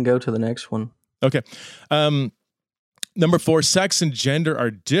the next one. Okay. Number 4, sex and gender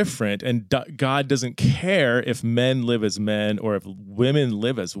are different, and God doesn't care if men live as men or if women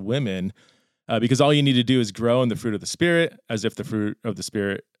live as women, because all you need to do is grow in the fruit of the Spirit, as if the fruit of the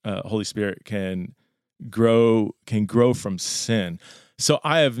Spirit, Holy Spirit, can grow from sin. So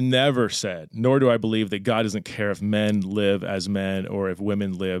I have never said, nor do I believe, that God doesn't care if men live as men or if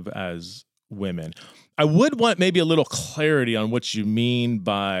women live as women. I would want maybe a little clarity on what you mean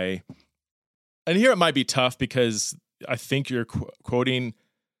by, and here it might be tough because I think you're quoting,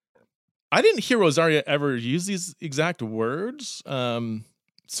 I didn't hear Rosaria ever use these exact words.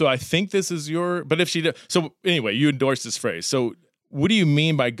 So I think this is but if she did, so anyway, you endorse this phrase. So what do you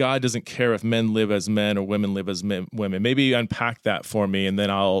mean by God doesn't care if men live as men or women live as women? Maybe unpack that for me, and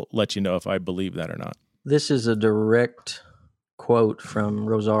then I'll let you know if I believe that or not. This is a direct quote from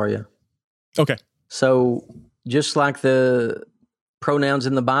Rosaria. Okay. So just like the pronouns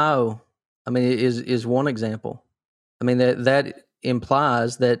in the bio, I mean, is one example. I mean, that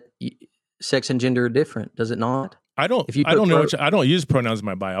implies that sex and gender are different, does it not? I don't If you I don't put know I don't use pronouns in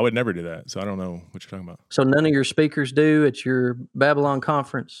my bio. I would never do that. So I don't know what you're talking about. So none of your speakers do at your Babylon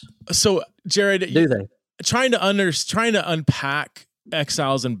conference, So Jared, do they? trying to unpack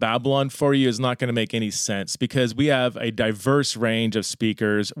Exiles in Babylon for you is not going to make any sense because we have a diverse range of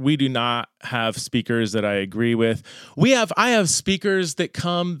speakers. We do not have speakers that I agree with. I have speakers that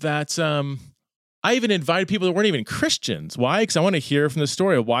come that I even invited people that weren't even Christians. Why? Because I want to hear from the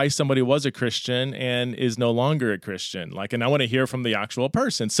story of why somebody was a Christian and is no longer a Christian. And I want to hear from the actual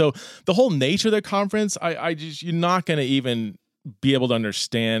person. So the whole nature of the conference, you're not going to even be able to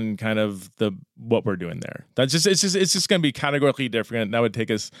understand kind of what we're doing there. It's just going to be categorically different. That would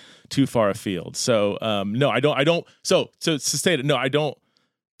take us too far afield. So no, I don't. So to state it, no, I don't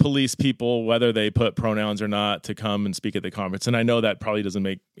police people whether they put pronouns or not to come and speak at the conference. And I know that probably doesn't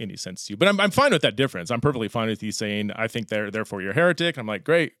make any sense to you, but I'm fine with that difference. I'm perfectly fine with you saying, I think therefore you're a heretic. I'm like,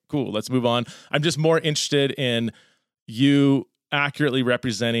 great, cool, let's move on. I'm just more interested in you accurately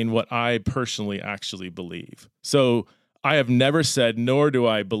representing what I personally actually believe. So I have never said, nor do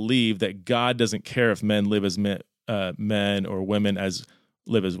I believe that God doesn't care if men live as men or women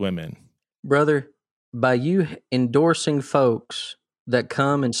live as women. Brother, by you endorsing folks that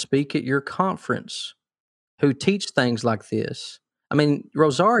come and speak at your conference who teach things like this. I mean,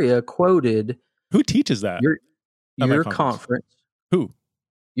 Rosaria quoted who teaches that your conference. Who?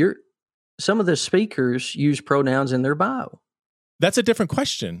 Some of the speakers use pronouns in their bio. That's a different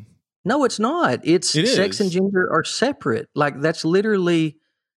question. No, it's not. It sex and gender are separate. Like that's literally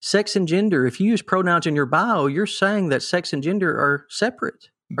sex and gender. If you use pronouns in your bio, you're saying that sex and gender are separate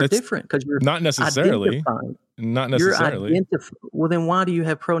or different because you're not necessarily. Identifying. Not necessarily. Well, then why do you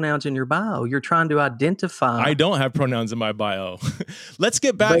have pronouns in your bio? You're trying to identify. I don't have pronouns in my bio. Let's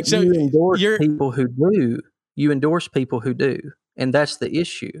get back. But you endorse people who do. You endorse people who do, and that's the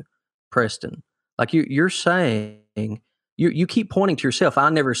issue, Preston. Like you're saying, you keep pointing to yourself. I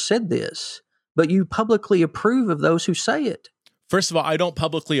never said this, but you publicly approve of those who say it. First of all, I don't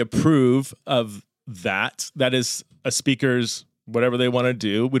publicly approve of that. That is a speaker's whatever they want to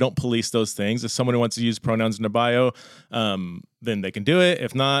do. We don't police those things. If someone wants to use pronouns in their bio, then they can do it.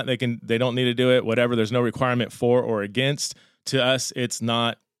 If not, they don't need to do it. Whatever. There's no requirement for or against. To us, it's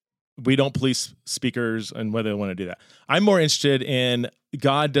not. We don't police speakers and whether they want to do that. I'm more interested in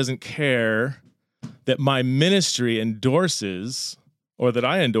God doesn't care that my ministry endorses or that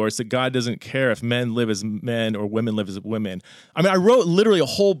I endorse that God doesn't care if men live as men or women live as women. I mean, I wrote literally a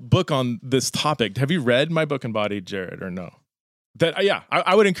whole book on this topic. Have you read my book Embodied, Jared, or no?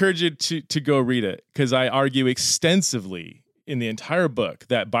 I would encourage you to go read it because I argue extensively in the entire book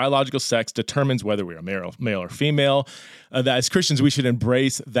that biological sex determines whether we are male or female, that as Christians we should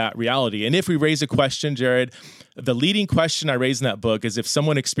embrace that reality. And if we raise a question, Jared, the leading question I raise in that book is if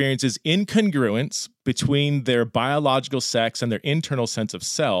someone experiences incongruence between their biological sex and their internal sense of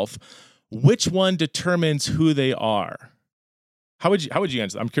self, which one determines who they are? How would you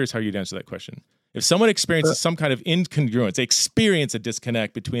answer that? I'm curious how you'd answer that question. If someone experiences some kind of incongruence, they experience a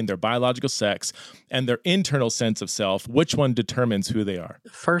disconnect between their biological sex and their internal sense of self, which one determines who they are?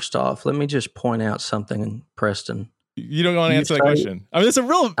 First off, let me just point out something, Preston. You don't want to answer that question? I mean, it's a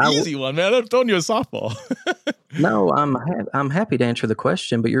real easy one, man. I'm throwing you a softball. No, I'm happy to answer the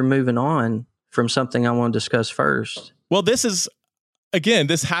question, but you're moving on from something I want to discuss first. Well, this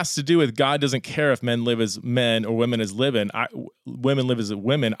has to do with God doesn't care if men live as men or women as women live as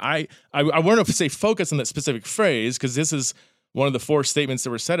women. I want to say focus on that specific phrase because this is one of the 4 statements that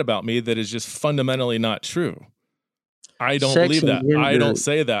were said about me that is just fundamentally not true. I don't believe that. I don't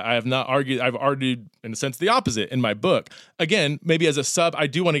say that. I have not argued. I've argued in a sense the opposite in my book. Again, maybe as a sub, I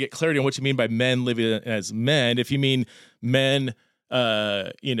do want to get clarity on what you mean by men living as men. If you mean men,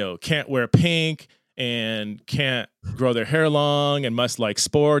 can't wear pink and can't grow their hair long and must like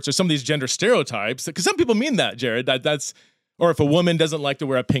sports or some of these gender stereotypes, because some people mean that, Jared, or if a woman doesn't like to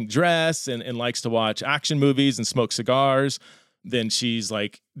wear a pink dress and likes to watch action movies and smoke cigars, then she's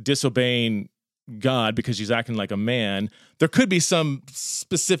like disobeying God because she's acting like a man. There could be some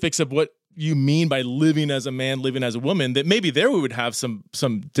specifics of what you mean by living as a man, living as a woman, that maybe there we would have some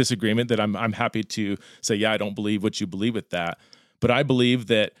disagreement that I'm happy to say, yeah, I don't believe what you believe with that. But I believe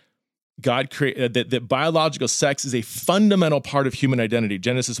that God created that biological sex is a fundamental part of human identity.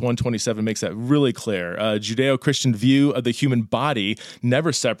 Genesis 1:27 makes that really clear. Judeo-Christian view of the human body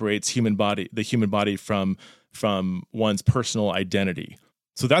never separates the human body from one's personal identity.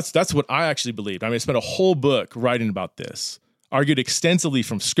 So that's what I actually believed. I mean, I spent a whole book writing about this, argued extensively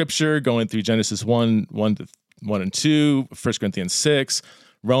from Scripture, going through Genesis 1 1 and 2, 1 Corinthians 6,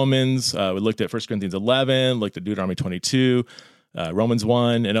 Romans. We looked at 1 Corinthians 11, looked at Deuteronomy 22, Romans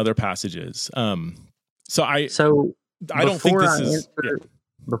 1, and other passages. So I don't think this is...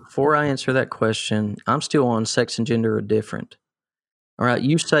 Before I answer that question, I'm still on sex and gender are different. All right,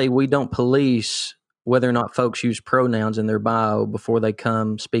 you say we don't police whether or not folks use pronouns in their bio before they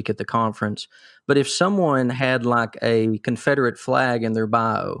come speak at the conference. But if someone had like a Confederate flag in their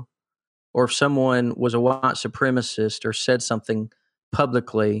bio, or if someone was a white supremacist or said something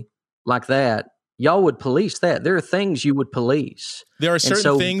publicly like that, y'all would police that. There are things you would police. There are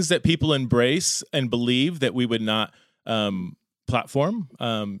certain things that people embrace and believe that we would not platform.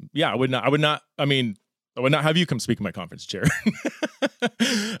 I would not have you come speak at my conference, Jared.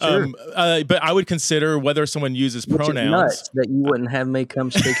 Sure. But I would consider whether someone uses pronouns. It's nuts that you wouldn't have me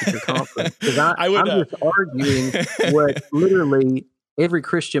come speak at your conference. Because I'm just arguing what literally every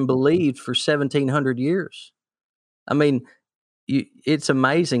Christian believed for 1,700 years. I mean, it's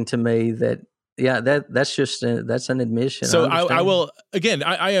amazing to me that, that's an admission. So I will, again,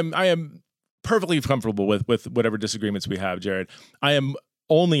 I am perfectly comfortable with whatever disagreements we have, Jared. I am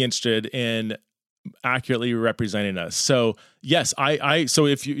only interested in accurately representing us. So yes, so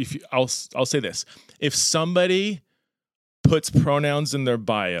if you I'll say this: if somebody puts pronouns in their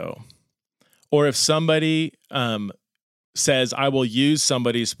bio, or if somebody says I will use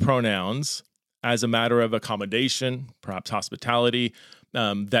somebody's pronouns as a matter of accommodation, perhaps hospitality,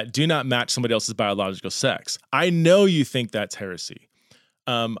 that do not match somebody else's biological sex, I know you think that's heresy.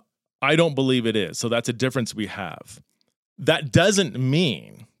 I don't believe it is. So that's a difference we have. That doesn't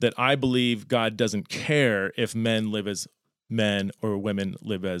mean that I believe God doesn't care if men live as men or women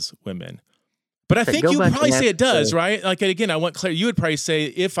live as women. But I think you would probably say it does, right? Like, again, I want clarity. You would probably say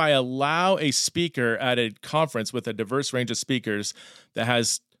if I allow a speaker at a conference with a diverse range of speakers that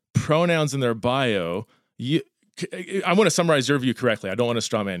has pronouns in their bio, I want to summarize your view correctly. I don't want to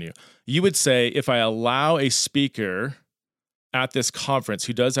straw man you. You would say if I allow a speaker at this conference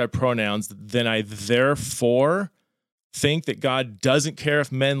who does have pronouns, then I therefore think that God doesn't care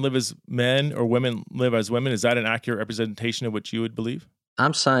if men live as men or women live as women. Is that an accurate representation of what you would believe?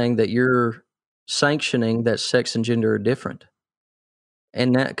 I'm saying that you're sanctioning that sex and gender are different.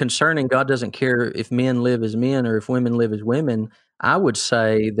 And that concerning God doesn't care if men live as men or if women live as women, I would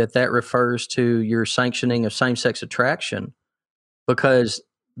say that refers to your sanctioning of same-sex attraction, because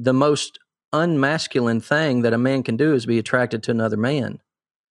the most unmasculine thing that a man can do is be attracted to another man.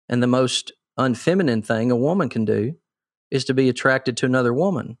 And the most unfeminine thing a woman can do is to be attracted to another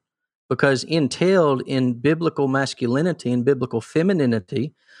woman, because entailed in biblical masculinity and biblical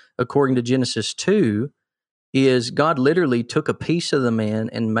femininity, according to Genesis 2, is God literally took a piece of the man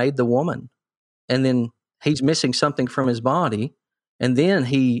and made the woman. And then he's missing something from his body, and then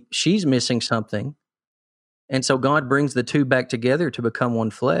she's missing something. And so God brings the two back together to become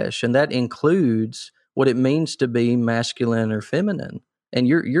one flesh, and that includes what it means to be masculine or feminine. And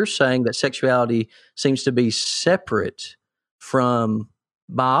you're saying that sexuality seems to be separate from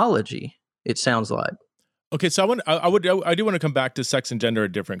biology, it sounds like. Okay, so I do want to come back to sex and gender are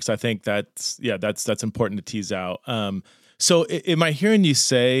different, because I think that's important to tease out. So am I hearing you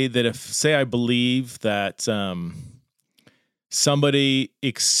say that if I believe that somebody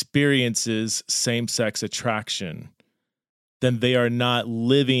experiences same-sex attraction, then they are not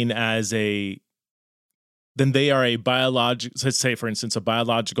living as then they are a biological, let's say for instance, a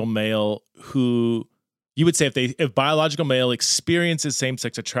biological male who, you would say if biological male experiences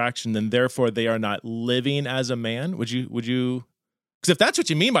same-sex attraction, then therefore they are not living as a man. Would you, because if that's what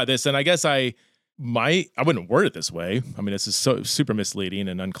you mean by this, then I guess I wouldn't word it this way. I mean, this is so super misleading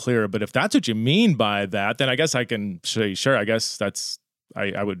and unclear, but if that's what you mean by that, then I guess I can say, sure, I guess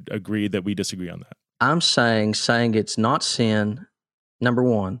I would agree that we disagree on that. I'm saying it's not sin, number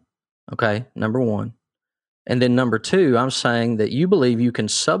one. Okay, number one. And then number two, I'm saying that you believe you can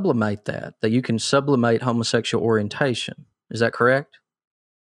sublimate that you can sublimate homosexual orientation. Is that correct?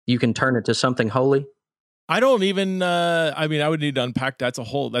 You can turn it to something holy? I don't even, I would need to unpack that.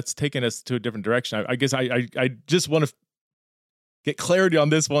 That's taking us to a different direction. I guess I just want to get clarity on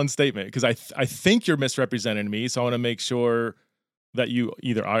this one statement, because I think you're misrepresenting me. So I want to make sure that you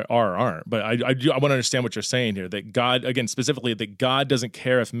either are or aren't. But I want to understand what you're saying here, that God, again, specifically, that God doesn't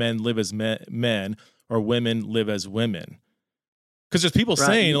care if men live as men or women live as women. Because there's people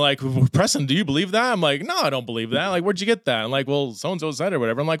saying, like, Preston, do you believe that? I'm like, no, I don't believe that. Like, where'd you get that? I'm like, well, so-and-so said it or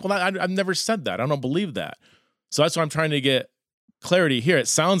whatever. I'm like, well, I've never said that. I don't believe that. So that's why I'm trying to get clarity here. It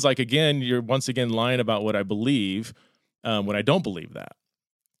sounds like, again, you're once again lying about what I believe when I don't believe that.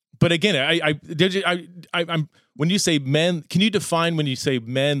 But again, I'm when you say men, can you define when you say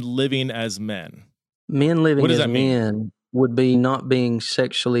men living as men? Men living What does as that mean? men would be not being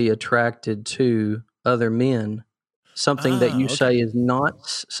sexually attracted to other men. Something that you say Okay. is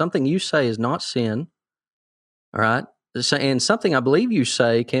not something you say is not sin. All right. And something I believe you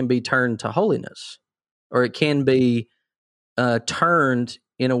say can be turned to holiness, or it can be turned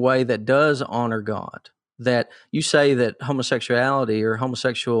in a way that does honor God. That you say that homosexuality or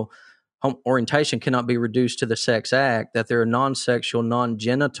homosexual orientation cannot be reduced to the sex act, that there are non-sexual,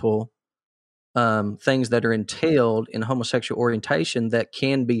 non-genital things that are entailed in homosexual orientation that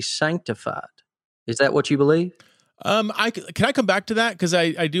can be sanctified. Is that what you believe? Can I come back to that? Because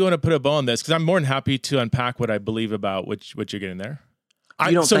I do want to put a bow on this, because I'm more than happy to unpack what I believe about what you're getting there.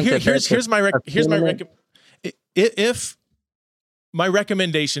 You don't think Here's my effeminate? if my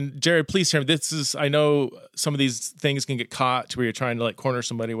recommendation, Jared, please hear me. This is, I know some of these things can get caught to where you're trying to like corner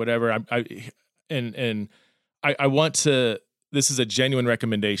somebody, whatever. I want to. This is a genuine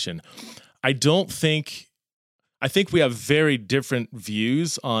recommendation. I think we have very different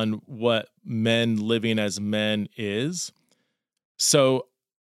views on what men living as men is. So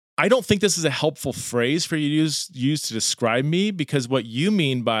I don't think this is a helpful phrase for you to use to describe me, because what you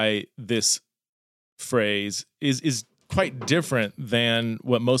mean by this phrase is quite different than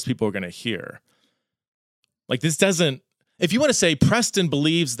what most people are going to hear. Like, this doesn't, if you want to say Preston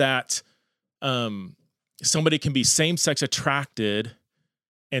believes that somebody can be same-sex attracted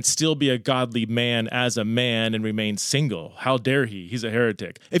and still be a godly man as a man and remain single, how dare he? He's a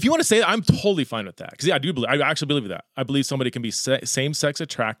heretic. If you want to say that, I'm totally fine with that. Because I actually believe that. I believe somebody can be same-sex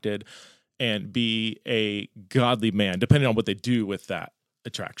attracted and be a godly man, depending on what they do with that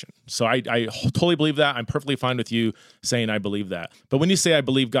attraction. So I totally believe that. I'm perfectly fine with you saying I believe that. But when you say I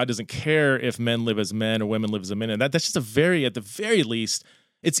believe God doesn't care if men live as men or women live as men, and that's just at the very least,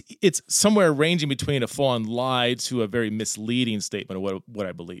 it's somewhere ranging between a full-on lie to a very misleading statement of what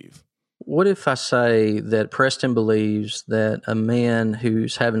I believe. What if I say that Preston believes that a man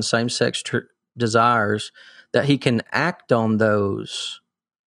who's having same-sex desires, that he can act on those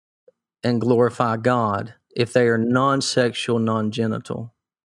and glorify God if they are non-sexual, non-genital?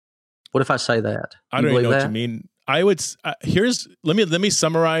 What if I say that? I don't even know what you mean. I would let me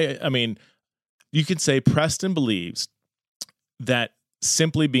summarize. I mean, you could say Preston believes that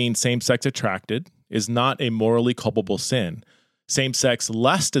simply being same-sex attracted is not a morally culpable sin. Same-sex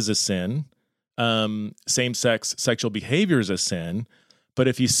lust is a sin. Same-sex sexual behavior is a sin. But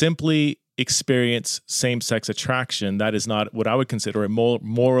if you simply experience same-sex attraction, that is not what I would consider a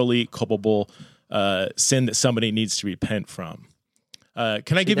morally culpable sin that somebody needs to repent from.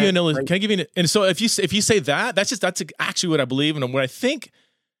 Can I give you an? And so if you say that, that's actually what I believe, and what I think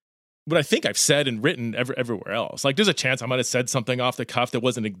I've said and written everywhere else. Like, there's a chance I might have said something off the cuff that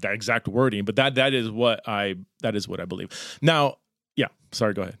wasn't that exact wording, but that is what I believe. Now, yeah.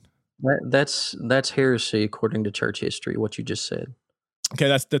 Sorry, go ahead. That's heresy according to church history. What you just said.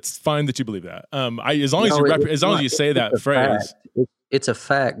 Okay, that's fine that you believe that. As long as you say that phrase, it's a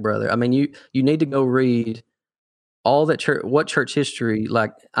fact, brother. I mean, you need to go read all that what church history.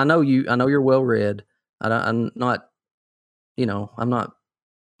 Like, I know you're well read. I'm not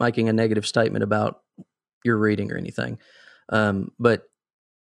making a negative statement about your reading or anything. But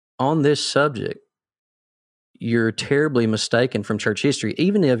on this subject, you're terribly mistaken from church history.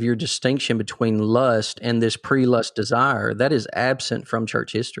 Even if your distinction between lust and this pre-lust desire, that is absent from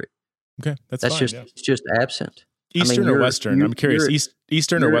church history. Okay, that's fine, it's just absent. Eastern or Western? I'm curious.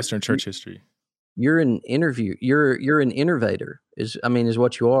 Eastern or Western church history? You're an You're an innovator. Is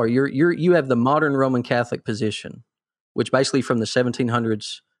what you are. You have the modern Roman Catholic position, which basically from the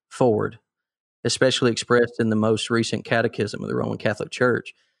 1700s forward, especially expressed in the most recent catechism of the Roman Catholic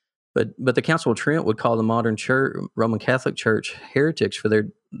Church. But the Council of Trent would call the modern Roman Catholic Church heretics for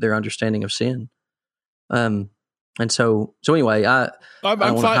their understanding of sin. And so anyway, I'm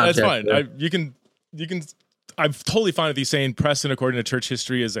fine. That's fine. You can. I'm totally fine with you saying Preston, according to church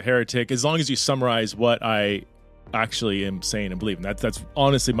history, is a heretic, as long as you summarize what I actually am saying and believing. That's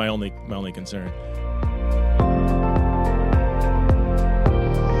honestly my only concern.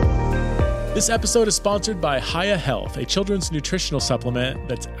 This episode is sponsored by Hiya Health, a children's nutritional supplement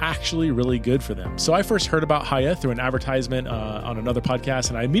that's actually really good for them. So I first heard about Hiya through an advertisement on another podcast,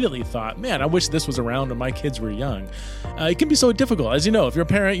 and I immediately thought, man, I wish this was around when my kids were young. It can be so difficult. As you know, if you're a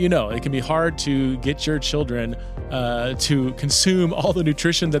parent, you know, it can be hard to get your children to consume all the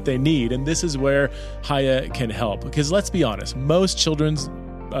nutrition that they need, and this is where Hiya can help. Because let's be honest, most children's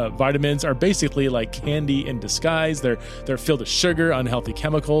vitamins are basically like candy in disguise. They're filled with sugar, unhealthy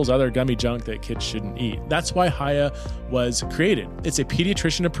chemicals, other gummy junk that kids shouldn't eat. That's why Hiya was created. It's a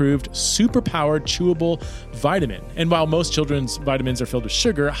pediatrician-approved, super-powered, chewable vitamin. And while most children's vitamins are filled with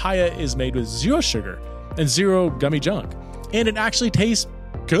sugar, Hiya is made with zero sugar and zero gummy junk. And it actually tastes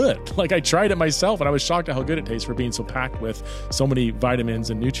good. Like, I tried it myself and I was shocked at how good it tastes for being so packed with so many vitamins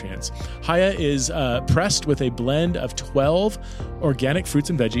and nutrients. Hiya is pressed with a blend of 12 organic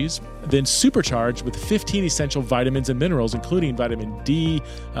fruits and veggies, then supercharged with 15 essential vitamins and minerals, including vitamin D,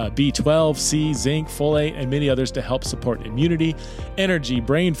 B12, C, zinc, folate, and many others to help support immunity, energy,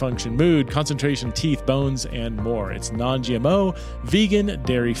 brain function, mood, concentration, teeth, bones, and more. It's non-GMO, vegan,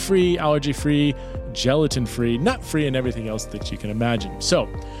 dairy-free, allergy-free, gelatin-free, nut-free, and everything else that you can imagine. So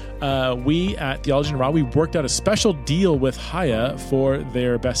we at Theology and Raw, we worked out a special deal with Hiya for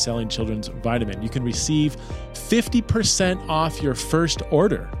their best-selling children's vitamin. You can receive 50% off your first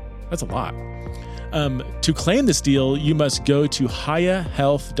order. That's a lot. To claim this deal, you must go to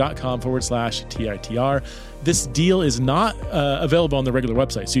hiyahealth.com/TITR. This deal is not available on the regular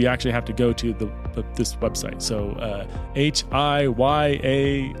website, so you actually have to go to this website. So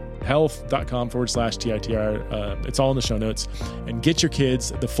HIYA health.com/TITR. It's all in the show notes, and get your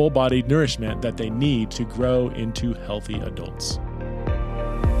kids the full bodied nourishment that they need to grow into healthy adults.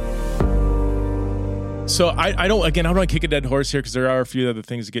 So I don't want to kick a dead horse here because there are a few other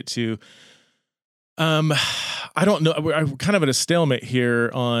things to get to. I don't know. I'm kind of at a stalemate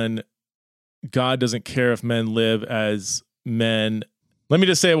here on God doesn't care if men live as men. Let me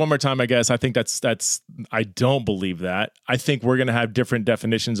just say it one more time, I guess. I think I don't believe that. I think we're going to have different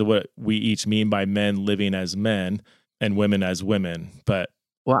definitions of what we each mean by men living as men and women as women.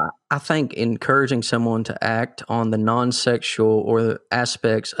 Well, I think encouraging someone to act on the non-sexual or the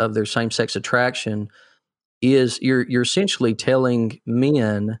aspects of their same-sex attraction is you're essentially telling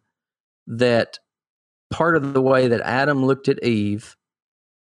men that part of the way that Adam looked at Eve,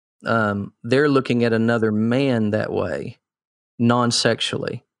 they're looking at another man that way,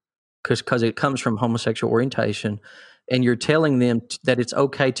 non-sexually, because it comes from homosexual orientation, and you're telling them that it's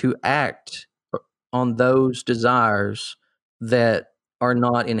okay to act on those desires that are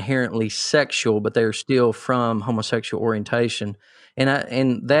not inherently sexual, but they're still from homosexual orientation,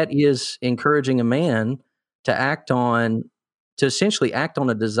 and that is encouraging a man to essentially act on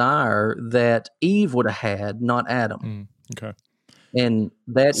a desire that Eve would have had, not Adam. Okay, and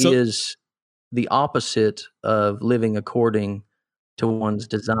that is the opposite of living according to one's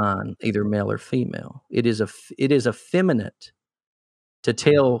design, either male or female. It is effeminate to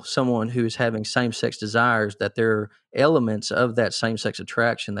tell someone who's having same-sex desires that there are elements of that same-sex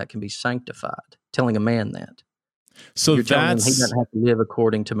attraction that can be sanctified. Telling a man that. So you're telling him he doesn't have to live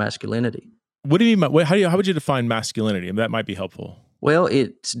according to masculinity. What do you mean by, how would you define masculinity? That might be helpful. Well,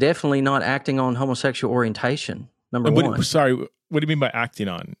 it's definitely not acting on homosexual orientation, number one. Sorry, what do you mean by acting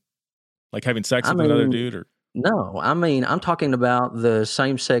on? Like having sex with another dude? Or no, I'm talking about the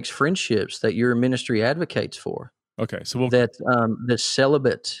same-sex friendships that your ministry advocates for. Okay, so the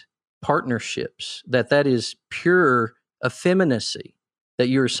celibate partnerships, that is pure effeminacy that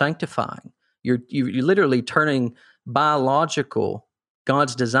you're sanctifying. You're literally turning biological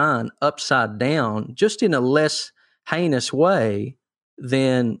God's design upside down, just in a less heinous way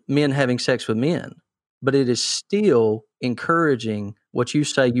than men having sex with men. But it is still encouraging what you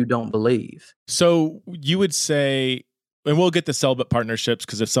say you don't believe. So you would say, and we'll get the celibate partnerships,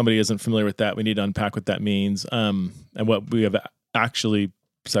 because if somebody isn't familiar with that, we need to unpack what that means, and what we have actually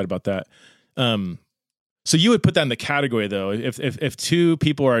said about that. So you would put that in the category, though, if two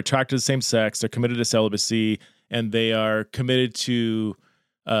people are attracted to the same sex, they're committed to celibacy, and they are committed to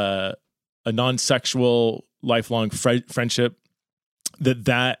a non-sexual lifelong friendship,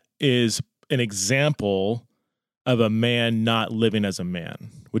 that is an example of a man not living as a man.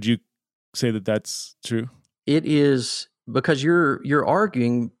 Would you say that that's true? It is, because you're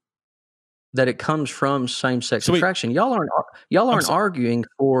arguing that it comes from same-sex attraction. Y'all aren't arguing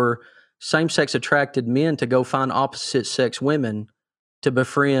for same-sex attracted men to go find opposite-sex women to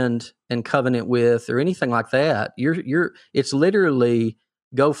befriend and covenant with, or anything like that. It's literally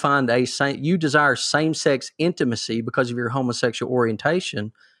go find you desire same-sex intimacy because of your homosexual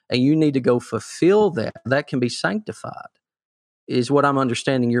orientation, and you need to go fulfill that. That can be sanctified, is what I'm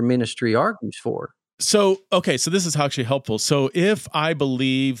understanding your ministry argues for. So this is actually helpful. So if I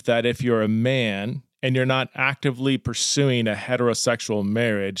believe that if you're a man and you're not actively pursuing a heterosexual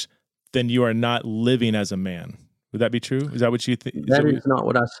marriage, then you are not living as a man. Would that be true? Is that what you think? That is not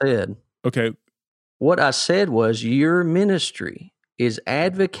what I said. Okay. What I said was your ministry is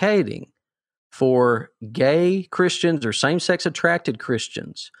advocating for gay Christians or same-sex attracted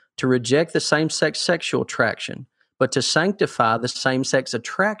Christians to reject the same-sex sexual attraction, but to sanctify the same-sex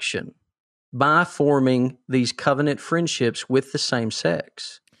attraction by forming these covenant friendships with the same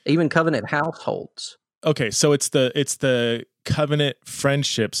sex, even covenant households. Okay, so it's the covenant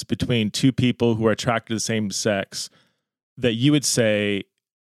friendships between two people who are attracted to the same sex that you would say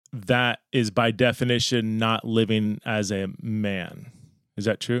that is by definition not living as a man. Is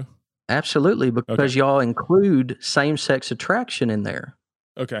that true? Absolutely, because y'all include same-sex attraction in there.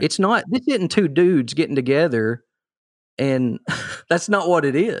 Okay. This isn't two dudes getting together, and that's not what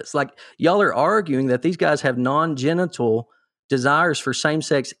it is. Like, y'all are arguing that these guys have non-genital desires for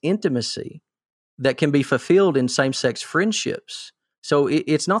same-sex intimacy that can be fulfilled in same-sex friendships. So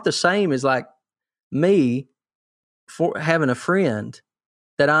it's not the same as like me for having a friend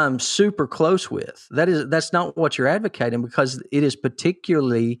that I'm super close with. That's not what you're advocating, because it is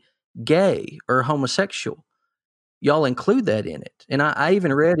particularly gay or homosexual. Y'all include that in it. And I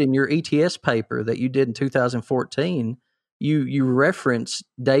even read in your ETS paper that you did in 2014, you reference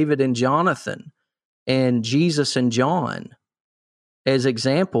David and Jonathan and Jesus and John as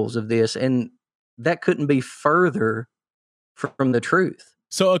examples of this. And that couldn't be further from the truth.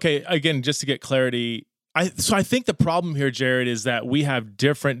 So, okay, again, just to get clarity, I think the problem here, Jared, is that we have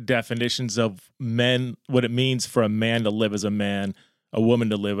different definitions of men, what it means for a man to live as a man, a woman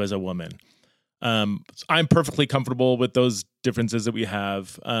to live as a woman. I'm perfectly comfortable with those differences that we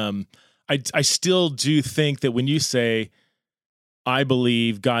have. I still do think that when you say, I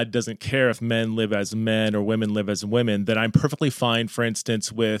believe God doesn't care if men live as men or women live as women, that I'm perfectly fine, for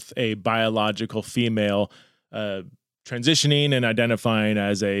instance, with a biological female transitioning and identifying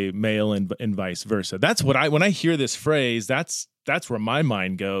as a male and vice versa. That's what when I hear this phrase, that's where my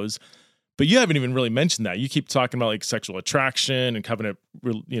mind goes. But you haven't even really mentioned that. You keep talking about like sexual attraction and covenant,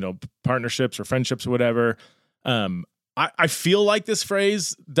 partnerships or friendships or whatever. I feel like this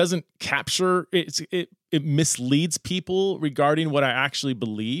phrase doesn't capture it. It misleads people regarding what I actually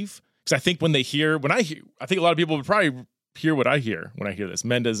believe. Because I think I think a lot of people would probably hear what I hear when I hear this.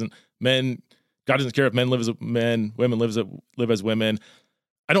 God doesn't care if men live as men, women live as women.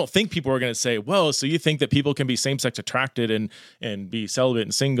 I don't think people are going to say, well, so you think that people can be same-sex attracted and be celibate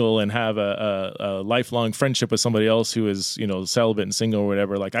and single and have a lifelong friendship with somebody else who is, celibate and single or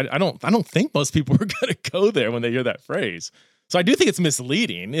whatever. Like, I don't think most people are going to go there when they hear that phrase. So I do think it's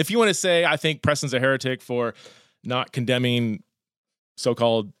misleading. If you want to say, I think Preston's a heretic for not condemning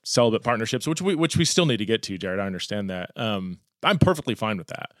so-called celibate partnerships, which we still need to get to, Jared. I understand that. I'm perfectly fine with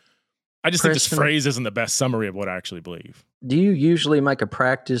that. I just think this phrase isn't the best summary of what I actually believe. Do you usually make a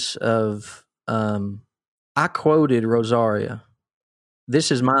practice of, I quoted Rosaria.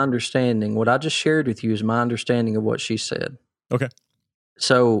 This is my understanding. What I just shared with you is my understanding of what she said. Okay.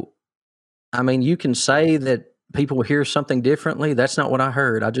 So, I mean, you can say that people hear something differently. That's not what I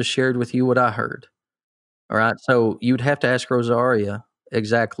heard. I just shared with you what I heard. All right. So you'd have to ask Rosaria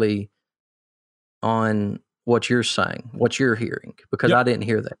exactly on what you're saying, what you're hearing, because I didn't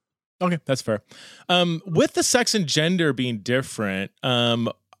hear that. Okay, that's fair. With the sex and gender being different,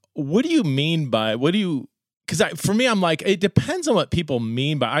 what do you mean by because for me, I'm like, it depends on what people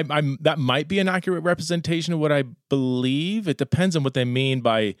mean by. That might be an accurate representation of what I believe. It depends on what they mean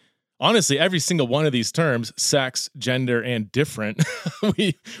by. Honestly, every single one of these terms, sex, gender, and different,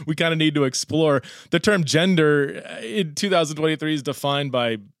 we kind of need to explore. The term gender in 2023 is defined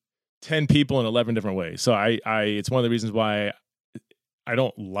by 10 people in 11 different ways. So it's one of the reasons why I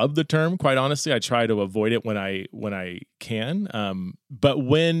don't love the term, quite honestly. I try to avoid it when I can. But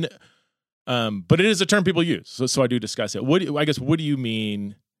it is a term people use. So I do discuss it. What do you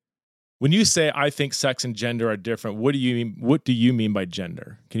mean when you say I think sex and gender are different? What do you mean by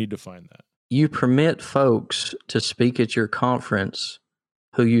gender? Can you define that? You permit folks to speak at your conference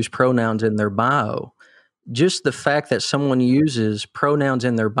who use pronouns in their bio. Just the fact that someone uses pronouns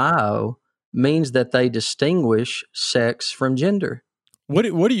in their bio means that they distinguish sex from gender. What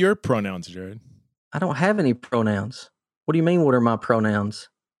are your pronouns, Jared? I don't have any pronouns. What do you mean, what are my pronouns?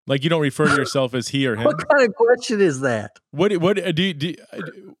 Like you don't refer to yourself as he or him? What kind of question is that? What do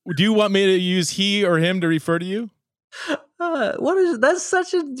you want me to use he or him to refer to you? That's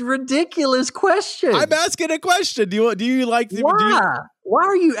such a ridiculous question. I'm asking a question. Do you like Why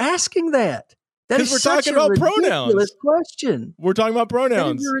are you asking that? Because we're talking about pronouns. Question. We're talking about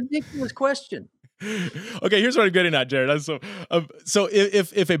pronouns. That is a ridiculous question. Okay, here's what I'm getting at, Jared. So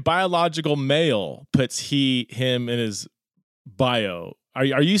if a biological male puts he, him in his bio,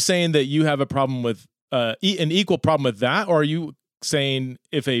 are you saying that you have a problem with an equal problem with that, or are you saying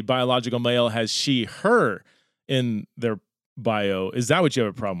if a biological male has she, her in their bio, is that what you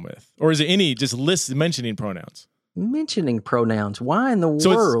have a problem with? Or is it any just mentioning pronouns? Mentioning pronouns. Why in the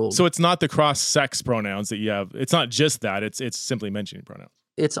world? So it's not the cross-sex pronouns that you have. It's not just that. It's simply mentioning pronouns.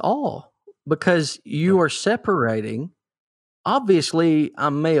 It's all because you are separating. Obviously,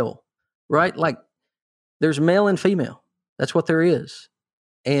 I'm male, right? Like there's male and female. That's what there is.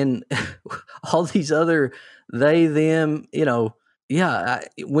 And all these other they, them,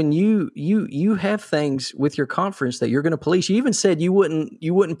 when you have things with your conference that you're going to police. You even said you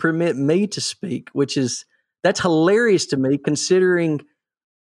wouldn't permit me to speak, that's hilarious to me, considering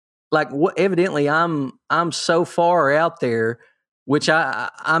like what evidently I'm so far out there, which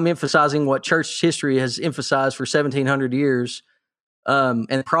I'm emphasizing what church history has emphasized for 1700 years,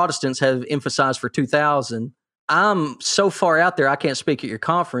 and Protestants have emphasized for 2000. I'm so far out there, I can't speak at your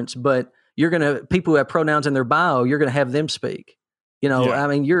conference, but people who have pronouns in their bio, you're going to have them speak. I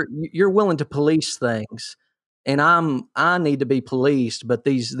mean, you're willing to police things, and I need to be policed, but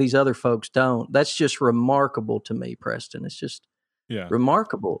these other folks don't. That's just remarkable to me, Preston. It's just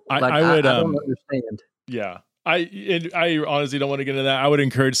remarkable. I don't understand. Yeah. I honestly don't want to get into that. I would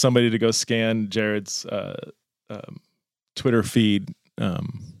encourage somebody to go scan Jared's Twitter feed.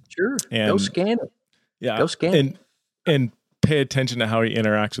 Sure. Go scan it. Yeah. Go scan it. And pay attention to how he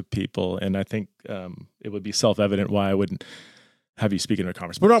interacts with people. And I think it would be self-evident why I wouldn't have you speak in a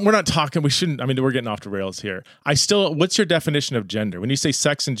conference. We're not talking, we shouldn't, I mean, we're getting off the rails here. What's your definition of gender? When you say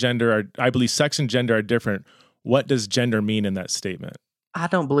sex and gender I believe sex and gender are different. What does gender mean in that statement? I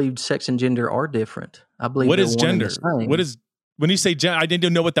don't believe sex and gender are different. I believe what is gender? What is, when you say gender, I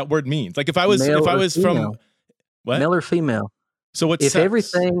didn't know what that word means. Like if I was from what? Male or female. So what's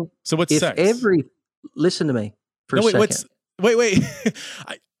sex? What's sex? Listen to me for a second. Wait.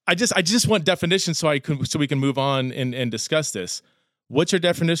 I just want definition so we can move on and discuss this. What's your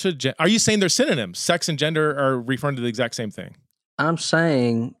definition? Are you saying they're synonyms? Sex and gender are referring to the exact same thing. I'm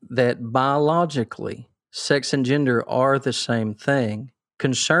saying that biologically, sex and gender are the same thing.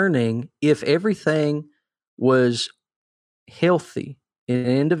 Concerning if everything was healthy in an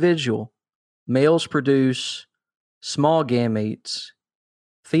individual, males produce small gametes,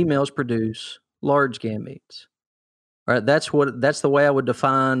 females produce large gametes. All right, that's the way I would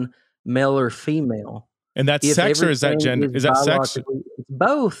define male or female. And that's sex, or is that gender? Is that sex? It's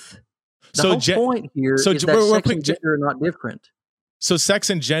both. The whole point here is that sex and gender are not different. So sex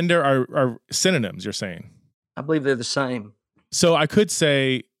and gender are synonyms, you're saying? I believe they're the same. So I could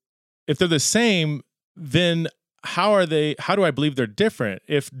say, if they're the same, then how do I believe they're different?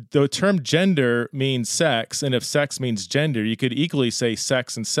 If the term gender means sex, and if sex means gender, you could equally say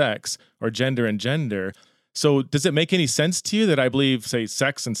sex and sex, or gender and gender. So does it make any sense to you that I believe, say,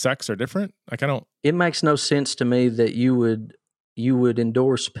 sex and sex are different? Like, I don't. It makes no sense to me that you would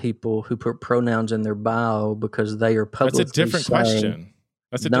endorse people who put pronouns in their bio because they are publicly. That's a different question.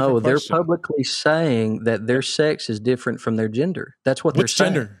 They're publicly saying that their sex is different from their gender. That's what they're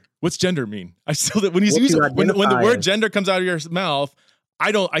saying. Gender? What's gender mean? I still when the word gender comes out of your mouth,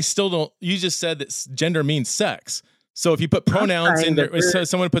 I still don't. You just said that gender means sex. So if you put pronouns in there,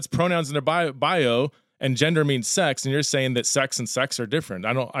 someone puts pronouns in their bio and gender means sex, and you're saying that sex and sex are different.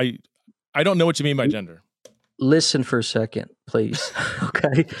 I don't know what you mean by gender. Listen for a second, please.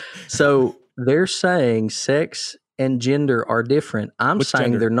 Okay. So they're saying sex and gender are different. I'm saying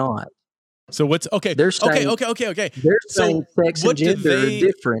gender? They're not. So what's okay? They're saying, okay. They're saying sex and gender are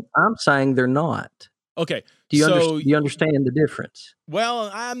different. I'm saying they're not. Okay. Do you understand the difference? Well,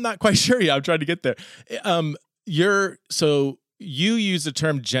 I'm not quite sure yet. I'm trying to get there. You use the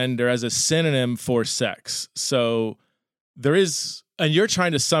term gender as a synonym for sex. So there is, and you're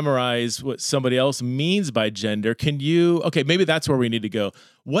trying to summarize what somebody else means by gender. Maybe that's where we need to go.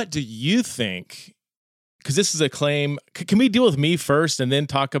 What do you think? Because this is a claim. Can we deal with me first and then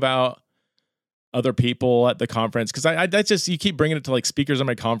talk about other people at the conference? Because that's just, you keep bringing it to like speakers on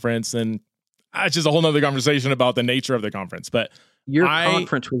my conference, and it's just a whole nother conversation about the nature of the conference. But your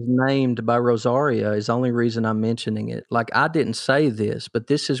conference was named by Rosaria is the only reason I'm mentioning it. Like, I didn't say this, but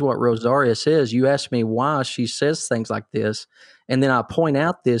this is what Rosaria says. You asked me why she says things like this, and then I point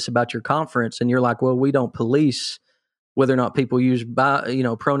out this about your conference, and you're like, well, we don't police whether or not people use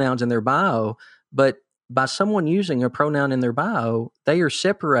pronouns in their bio. But by someone using a pronoun in their bio, they are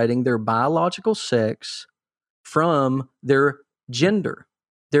separating their biological sex from their gender.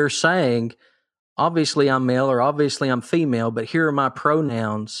 They're saying, obviously I'm male or obviously I'm female, but here are my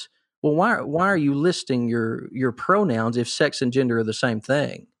pronouns. Well, why are you listing your pronouns if sex and gender are the same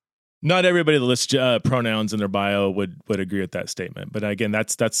thing? Not everybody that lists pronouns in their bio would agree with that statement. But again,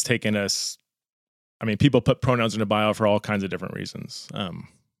 that's taken us. I mean, people put pronouns in their bio for all kinds of different reasons.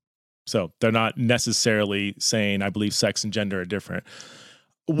 So they're not necessarily saying, I believe sex and gender are different.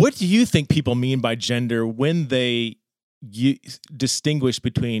 What do you think people mean by gender when they distinguish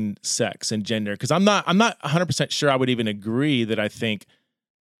between sex and gender? Because I'm not 100% sure I would even agree that I think.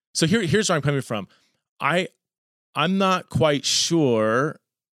 So here's where I'm coming from. I'm not quite sure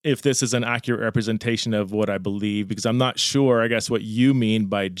if this is an accurate representation of what I believe, because I'm not sure, I guess, what you mean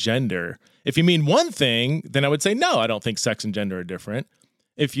by gender. If you mean one thing, then I would say, no, I don't think sex and gender are different.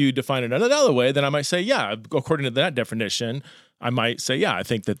 If you define it another way, then I might say, yeah, according to that definition, I might say, yeah, I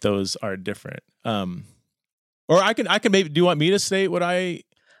think that those are different. Or I can maybe, do you want me to state what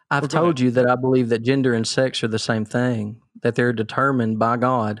I've told you that I believe that gender and sex are the same thing, that they're determined by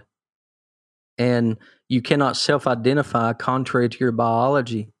God. And you cannot self-identify contrary to your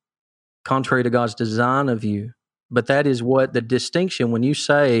biology, contrary to God's design of you. But that is what the distinction, when you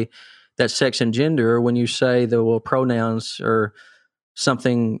say that sex and gender, or when you say the pronouns or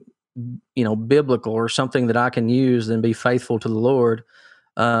something, biblical or something that I can use and be faithful to the Lord,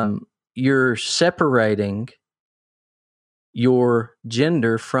 you're separating your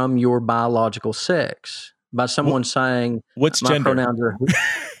gender from your biological sex by someone saying, "What's my gender?" Pronouns are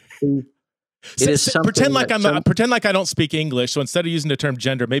it is something pretend like I don't speak English. So instead of using the term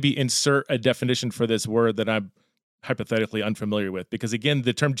gender, maybe insert a definition for this word that I'm hypothetically unfamiliar with. Because again,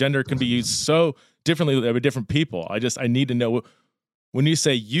 the term gender can be used so differently by different people. I need to know, when you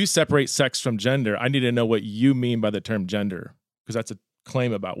say you separate sex from gender, I need to know what you mean by the term gender, because that's a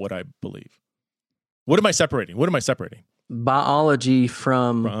claim about what I believe. What am I separating? Biology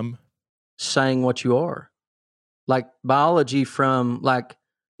from saying what you are. Like biology from, like,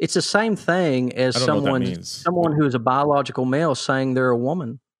 it's the same thing as someone who is a biological male saying they're a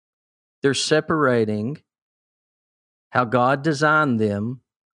woman. They're separating how God designed them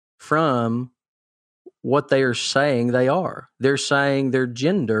from what they are saying they are. They're saying their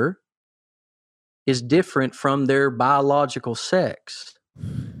gender is different from their biological sex.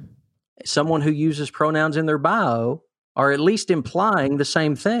 Someone who uses pronouns in their bio are at least implying the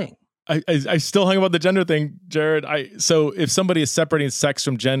same thing. I still hung about the gender thing, Jared. So if somebody is separating sex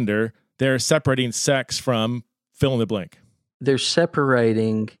from gender, they're separating sex from fill in the blank. They're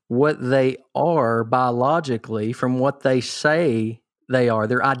separating what they are biologically from what they say they are.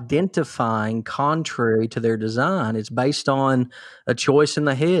 They're identifying contrary to their design. It's based on a choice in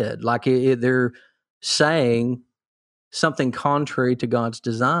the head. Like they're saying something contrary to God's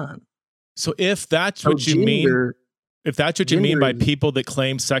design. So if that's what you mean... If that's what you mean by people that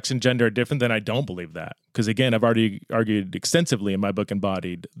claim sex and gender are different, then I don't believe that. Because again, I've already argued extensively in my book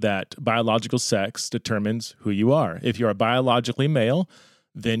Embodied that biological sex determines who you are. If you are biologically male,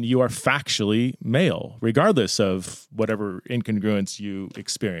 then you are factually male, regardless of whatever incongruence you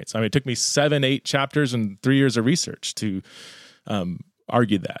experience. I mean, it took me 7-8 chapters and 3 years of research to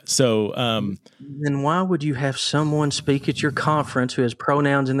argue that. So then why would you have someone speak at your conference who has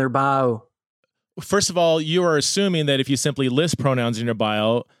pronouns in their bio? First of all, you are assuming that if you simply list pronouns in your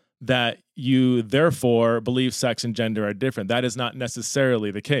bio, that you therefore believe sex and gender are different. That is not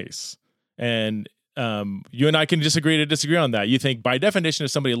necessarily the case. And you and I can disagree to disagree on that. You think by definition,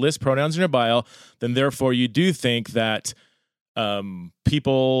 if somebody lists pronouns in your bio, then therefore you do think that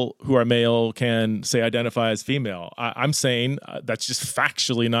people who are male can, say, identify as female. I'm saying that's just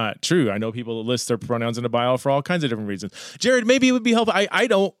factually not true. I know people that list their pronouns in a bio for all kinds of different reasons. Jared, maybe it would be helpful.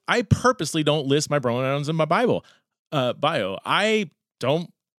 I purposely don't list my pronouns in my bio. I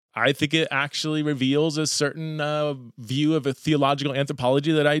think it actually reveals a certain view of a theological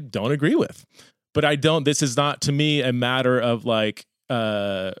anthropology that I don't agree with. But this is not, to me, a matter of like,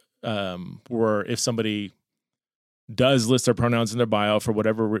 where if somebody does list their pronouns in their bio for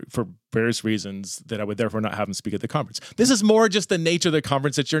various reasons, that I would therefore not have them speak at the conference. This is more just the nature of the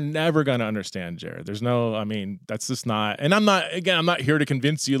conference that you're never going to understand, Jared. That's just not, and I'm not here to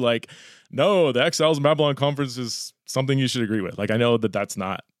convince you like, no, the Exiles in Babylon conference is something you should agree with. Like, I know that that's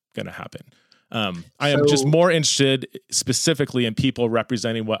not going to happen. I am just more interested specifically in people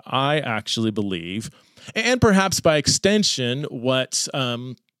representing what I actually believe, and perhaps by extension, what,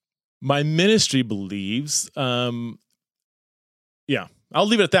 my ministry believes. I'll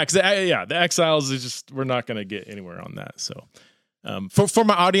leave it at that, because the Exiles is just, we're not going to get anywhere on that. So for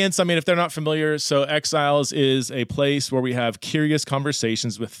my audience, I mean, if they're not familiar, so Exiles is a place where we have curious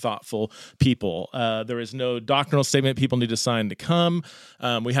conversations with thoughtful people. There is no doctrinal statement people need to sign to come.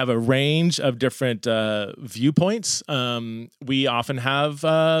 We have a range of different viewpoints. We often have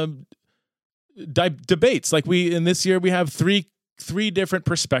debates. Like in this year, we have three different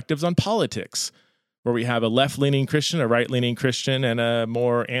perspectives on politics. where we have a left-leaning Christian, a right-leaning Christian, and a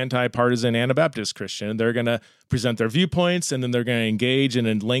more anti-partisan Anabaptist Christian. They're going to present their viewpoints, and then they're going to engage in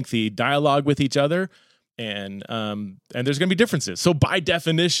a lengthy dialogue with each other, and there's going to be differences. So by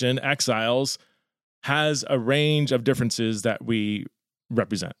definition, Exiles has a range of differences that we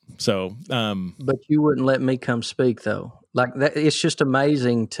represent. So, but you wouldn't let me come speak though. Like that, it's just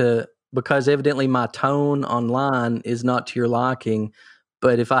amazing because evidently my tone online is not to your liking.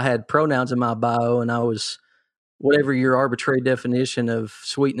 But if I had pronouns in my bio and I was whatever your arbitrary definition of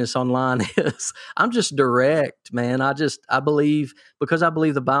sweetness online is, I'm just direct, man. I believe, because I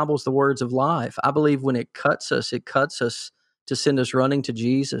believe the Bible's the words of life. I believe when it cuts us to send us running to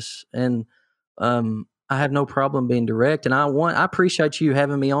Jesus. And I have no problem being direct. And I appreciate you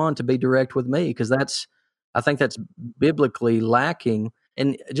having me on to be direct with me, because I think that's biblically lacking.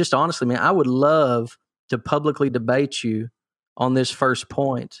 And just honestly, man, I would love to publicly debate you on this first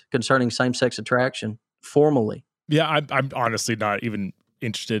point concerning same-sex attraction formally. Yeah, I'm honestly not even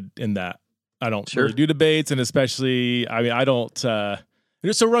interested in that. I don't really do debates, and especially, I mean, I don't. So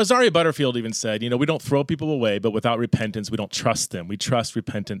Rosaria Butterfield even said, we don't throw people away, but without repentance, we don't trust them. We trust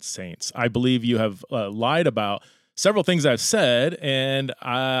repentant saints. I believe you have lied about several things I've said, and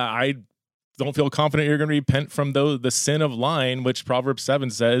I don't feel confident you're going to repent from the sin of lying, which Proverbs 7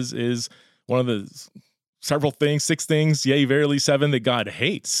 says is one of the several things, 6 things, yea, verily 7, that God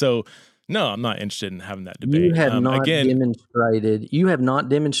hates. So no, I'm not interested in having that debate. You have not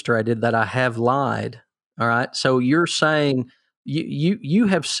demonstrated that I have lied. All right. So you're saying you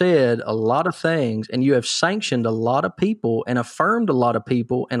have said a lot of things, and you have sanctioned a lot of people and affirmed a lot of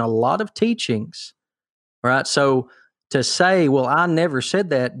people and a lot of teachings. All right. So to say, well, I never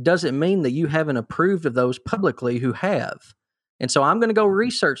said that, doesn't mean that you haven't approved of those publicly who have. And so I'm going to go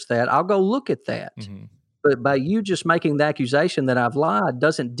research that. I'll go look at that. Mm-hmm. But by you just making the accusation that I've lied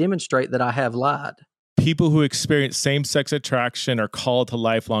doesn't demonstrate that I have lied. People who experience same-sex attraction are called to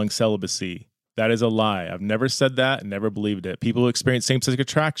lifelong celibacy. That is a lie. I've never said that and never believed it. People who experience same-sex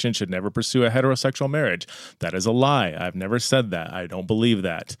attraction should never pursue a heterosexual marriage. That is a lie. I've never said that. I don't believe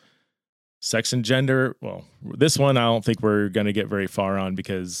that. Sex and gender, well, this one I don't think we're going to get very far on,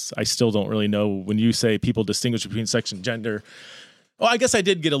 because I still don't really know when you say people distinguish between sex and gender. Well, I guess I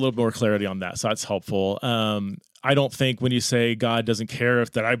did get a little more clarity on that, so that's helpful. I don't think when you say God doesn't care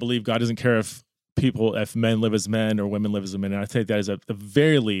I believe God doesn't care if men live as men or women live as women. And I think that is at the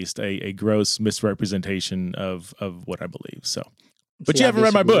very least a gross misrepresentation of what I believe. So, but you haven't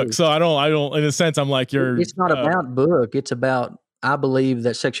read my book, so I don't. In a sense, I'm like you're. It's not about book. It's about, I believe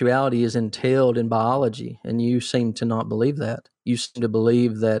that sexuality is entailed in biology, and you seem to not believe that. You seem to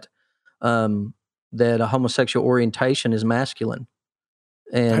believe that that a homosexual orientation is masculine.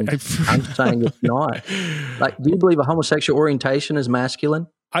 And I'm saying it's not. Like, do you believe a homosexual orientation is masculine?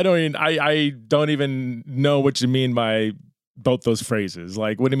 I don't even know what you mean by both those phrases.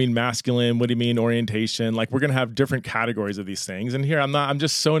 Like, what do you mean masculine? What do you mean orientation? Like, we're going to have different categories of these things. And here I'm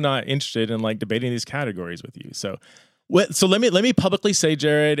just so not interested in like debating these categories with you. So let me publicly say,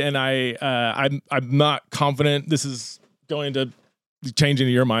 Jared, and I'm not confident this is going to change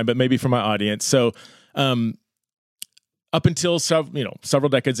into your mind, but maybe for my audience. So, up until several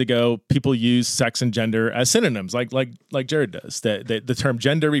decades ago, people used sex and gender as synonyms, like Jared does. The term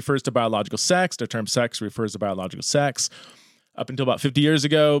gender refers to biological sex. The term sex refers to biological sex. Up until about 50 years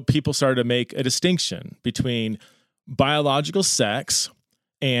ago, people started to make a distinction between biological sex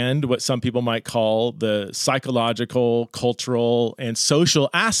and what some people might call the psychological, cultural, and social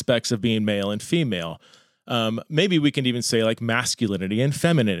aspects of being male and female. Maybe we can even say like masculinity and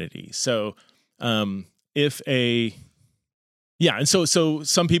femininity. So and so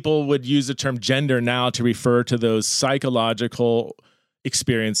some people would use the term gender now to refer to those psychological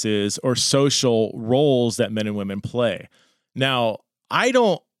experiences or social roles that men and women play. Now, I'm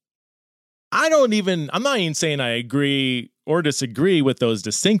not even saying I agree or disagree with those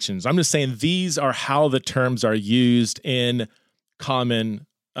distinctions. I'm just saying these are how the terms are used in common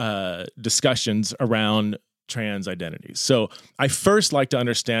discussions around trans identities. So I first like to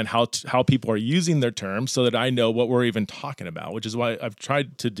understand how people are using their terms so that I know what we're even talking about, which is what I've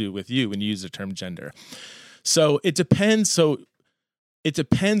tried to do with you when you use the term gender. So it depends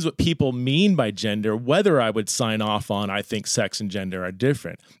what people mean by gender, whether I would sign off on, I think sex and gender are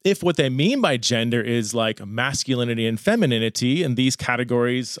different. If what they mean by gender is like masculinity and femininity, and these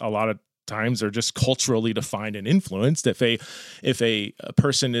categories a lot of times are just culturally defined and influenced. If a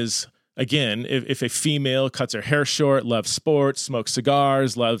person is, again, if a female cuts her hair short, loves sports, smokes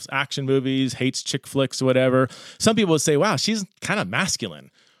cigars, loves action movies, hates chick flicks or whatever, some people would say, wow, she's kind of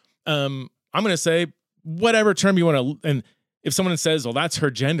masculine. I'm going to say whatever term you want to, and if someone says, well, that's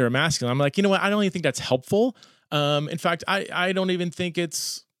her gender, masculine, I'm like, you know what? I don't even think that's helpful. In fact, I don't even think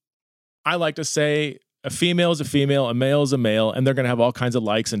I like to say a female is a female, a male is a male, and they're going to have all kinds of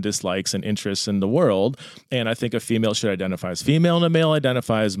likes and dislikes and interests in the world. And I think a female should identify as female and a male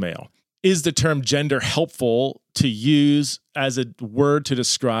identify as male. Is the term gender helpful to use as a word to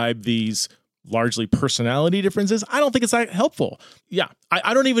describe these largely personality differences? I don't think it's that helpful. Yeah.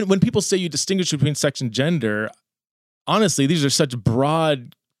 I don't even, when people say you distinguish between sex and gender, honestly, these are such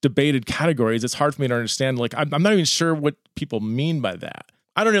broad debated categories. It's hard for me to understand. Like, I'm not even sure what people mean by that.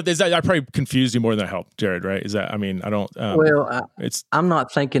 I don't know if there's that. I probably confused you more than I helped, Jared, right? Is that, I mean, I don't, I'm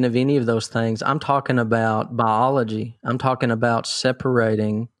not thinking of any of those things. I'm talking about biology. I'm talking about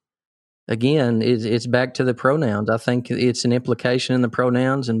separating. Again, it's back to the pronouns. I think it's an implication in the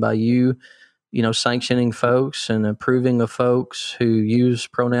pronouns, and by you sanctioning folks and approving of folks who use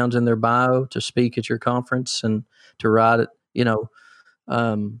pronouns in their bio to speak at your conference and to write it,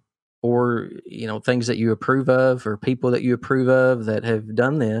 or things that you approve of or people that you approve of that have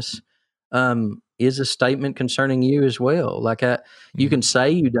done this, is a statement concerning you as well. Like you can say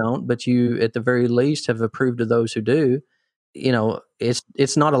you don't, but you at the very least have approved of those who do.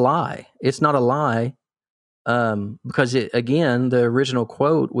 It's not a lie. It's not a lie, because again, the original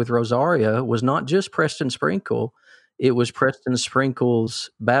quote with Rosaria was not just Preston Sprinkle. It was Preston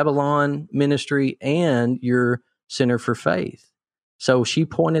Sprinkle's Babylon ministry and your Center for Faith. So she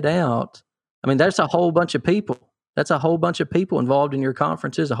pointed out, I mean, that's a whole bunch of people. That's a whole bunch of people involved in your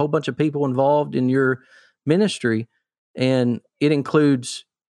conferences, a whole bunch of people involved in your ministry. And it includes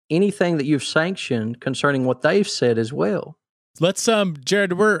anything that you've sanctioned concerning what they've said as well. Let's,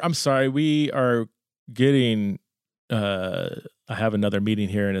 Jared, I'm sorry, we are getting, I have another meeting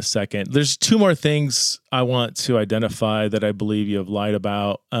here in a second. There's two more things I want to identify that I believe you have lied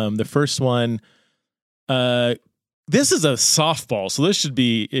about. The first one, this is a softball, so this should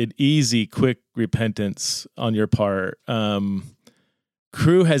be an easy, quick repentance on your part.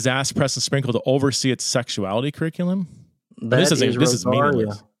 Crew has asked Preston Sprinkle to oversee its sexuality curriculum. This is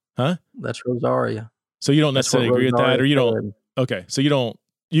meaningless. Huh? That's Rosaria. So you don't necessarily agree with that, or you don't? Okay, so you don't.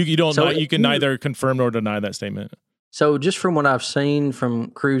 You can neither confirm nor deny that statement. So just from what I've seen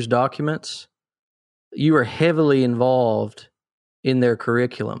from Crew's documents, you are heavily involved in their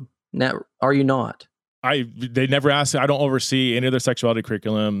curriculum. Now, are you not? They never asked. I don't oversee any of their sexuality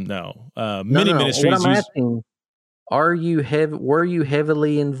curriculum. No. Many ministries. What I'm asking, were you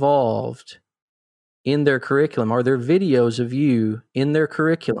heavily involved in their curriculum? Are there videos of you in their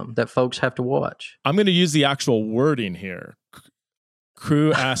curriculum that folks have to watch? I'm going to use the actual wording here.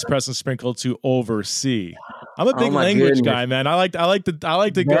 Crew asked Preston Sprinkle to oversee. I'm a big language guy, man. I like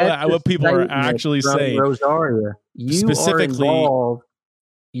to go at what people are actually saying. Rosaria,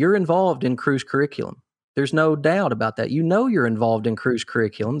 you're involved in Crew's curriculum. There's no doubt about that. You're involved in Crew's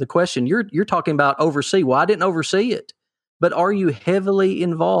curriculum. The question you're talking about oversee. Well, I didn't oversee it, but are you heavily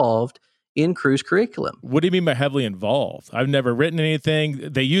involved in Crew's curriculum? What do you mean by heavily involved? I've never written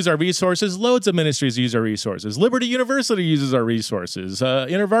anything. They use our resources. Loads of ministries use our resources. Liberty University uses our resources.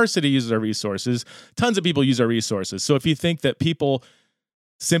 InterVarsity uses our resources. Tons of people use our resources. So if you think that people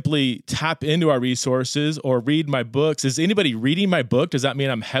simply tap into our resources or read my books, is anybody reading my book? Does that mean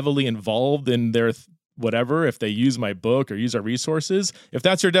I'm heavily involved in their whatever, if they use my book or use our resources? If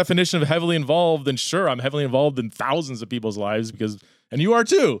that's your definition of heavily involved, then sure, I'm heavily involved in thousands of people's lives and you are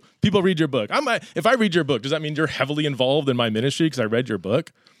too. People read your book. If I read your book, does that mean you're heavily involved in my ministry because I read your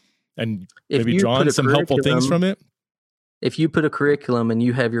book and maybe drawn some helpful things from it? If you put a curriculum and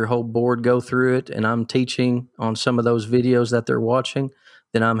you have your whole board go through it and I'm teaching on some of those videos that they're watching,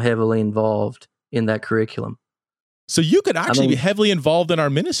 then I'm heavily involved in that curriculum. So you could actually be heavily involved in our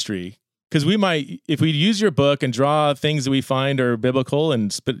ministry. Because we might, if we use your book and draw things that we find are biblical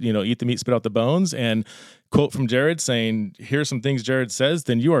and eat the meat, spit out the bones, and quote from Jared saying, "Here's some things Jared says,"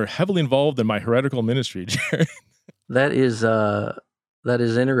 then you are heavily involved in my heretical ministry, Jared. That is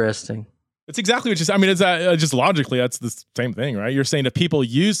interesting. It's exactly what you said. I mean, it's just logically that's the same thing, right? You're saying if people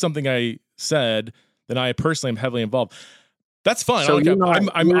use something I said, then I personally am heavily involved. That's fine. So the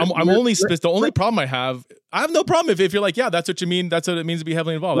only problem I have no problem if you're like, yeah, that's what you mean. That's what it means to be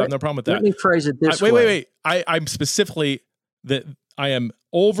heavily involved. I have no problem with that. Let me phrase it this way. Wait. I'm specifically that I am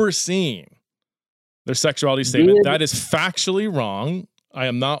overseeing their sexuality statement. That is factually wrong. I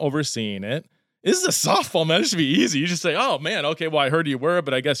am not overseeing it. This is a softball, man. It should be easy. You just say, oh man, okay, well, I heard you were,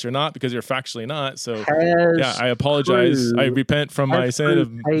 but I guess you're not because you're factually not. So yeah, I apologize. I repent from my sin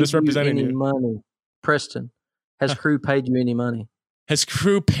of misrepresenting you. Money, Preston. Has Crew paid you any money? Has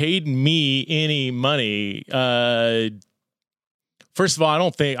Crew paid me any money? First of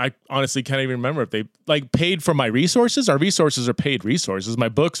all, I honestly can't even remember if they like paid for my resources. Our resources are paid resources. My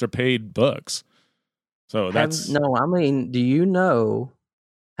books are paid books. So do you know,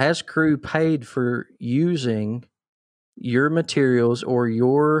 has Crew paid for using your materials or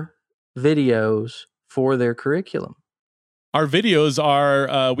your videos for their curriculum? Our videos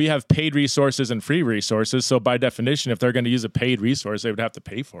are, we have paid resources and free resources. So by definition, if they're going to use a paid resource, they would have to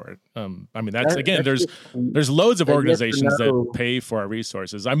pay for it. There's loads of organizations that pay for our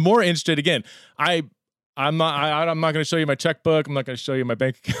resources. I'm more interested, again, I'm not going to show you my checkbook. I'm not going to show you my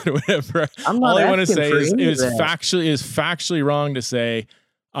bank account or whatever. All I want to say is factually wrong to say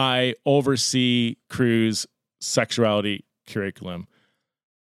I oversee Crew's sexuality curriculum.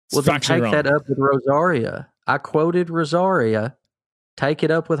 Well, then take that up with Rosaria. I quoted Rosaria. Take it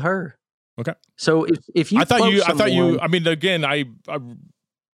up with her. Okay. So if you, I thought you. I mean, again, I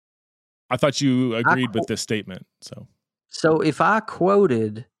thought you agreed with this statement. So if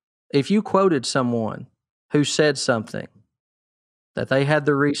you quoted someone who said something that they had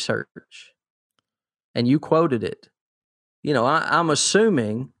the research, and you quoted it, I'm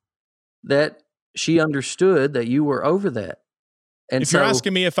assuming that she understood that you were over that. And if you're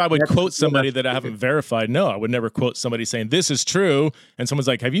asking me if I would quote somebody that I haven't verified, no, I would never quote somebody saying this is true, and someone's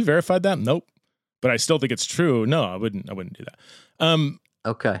like, "Have you verified that?" Nope, but I still think it's true. No, I wouldn't do that.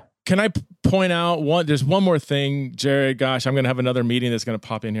 Okay. Can I point out there's one more thing, Jared? Gosh, I'm going to have another meeting that's going to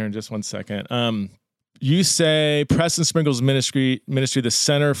pop in here in just 1 second. You say Preston Sprinkle's ministry, the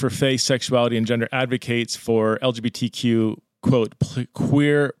Center for Faith, Sexuality, and Gender advocates for LGBTQ, quote,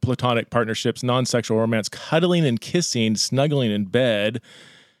 queer platonic partnerships, non-sexual romance, cuddling and kissing, snuggling in bed.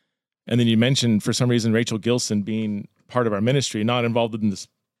 And then you mentioned, for some reason, Rachel Gilson being part of our ministry, not involved in this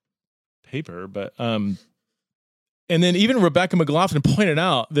paper, but and then even Rebecca McLaughlin pointed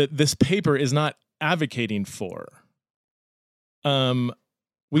out that this paper is not advocating for.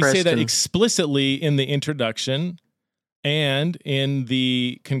 We say that explicitly in the introduction and in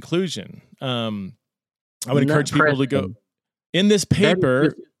the conclusion. I would encourage people to go in this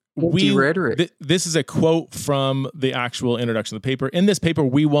paper. This is a quote from the actual introduction of the paper. In this paper,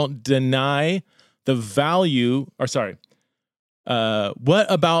 we won't deny the value, what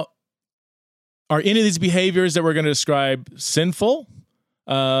about, are any of these behaviors that we're going to describe sinful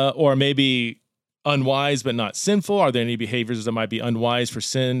or maybe unwise but not sinful? Are there any behaviors that might be unwise for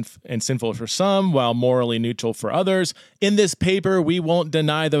sin and sinful for some while morally neutral for others? In this paper, we won't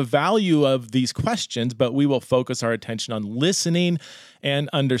deny the value of these questions, but we will focus our attention on listening and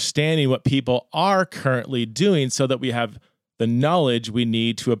understanding what people are currently doing so that we have the knowledge we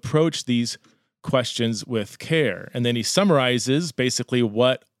need to approach these questions with care. And then he summarizes basically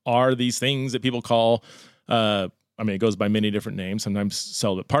what are these things that people call, it goes by many different names, sometimes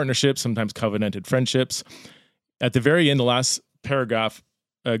celibate partnerships, sometimes covenanted friendships. At the very end, the last paragraph,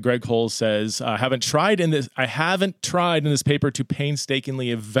 Greg Holes says, I haven't tried in this paper to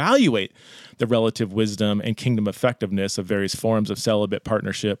painstakingly evaluate the relative wisdom and kingdom effectiveness of various forms of celibate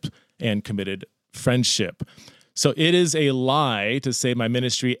partnership and committed friendship. So it is a lie to say my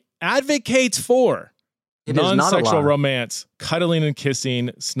ministry advocates for non-sexual romance, cuddling and kissing,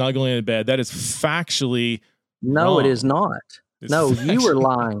 snuggling in bed. That is factually No, wrong. It is not. You were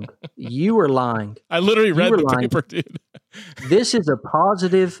lying. You were lying. I literally read the paper, dude. This is a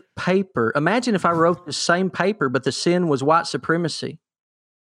positive paper. Imagine if I wrote the same paper, but the sin was white supremacy.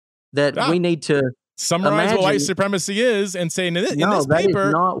 We need to summarize what white supremacy is and say in this paper. That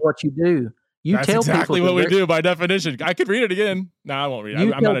is not what you do. That's tell exactly people what we do by definition. I could read it again. No, I won't read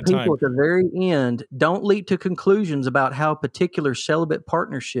it. I'm out of time. People at the very end, don't leap to conclusions about how a particular celibate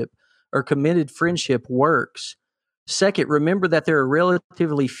partnership or committed friendship works. Second, remember that there are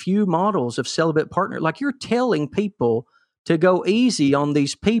relatively few models of celibate partner. Like, you're telling people to go easy on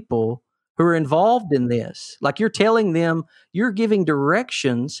these people who are involved in this. Like, you're telling them, you're giving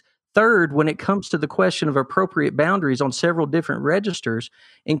directions. Third, when it comes to the question of appropriate boundaries on several different registers,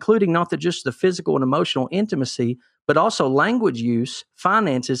 including not just the physical and emotional intimacy, but also language use,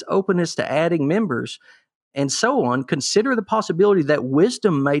 finances, openness to adding members, and so on, consider the possibility that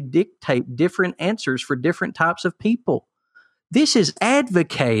wisdom may dictate different answers for different types of people. This is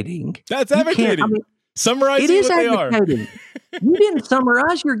advocating. That's advocating. Summarizing what they are. You didn't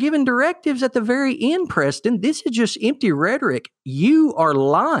summarize. You're giving directives at the very end, Preston. This is just empty rhetoric. You are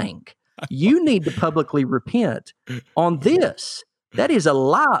lying. You need to publicly repent on this. That is a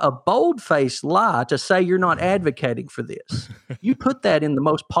lie, a bold-faced lie to say you're not advocating for this. You put that in the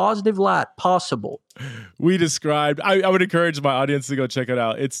most positive light possible. We described, I would encourage my audience to go check it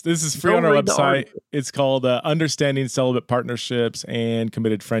out. This is free on our website. It's called Understanding Celibate Partnerships and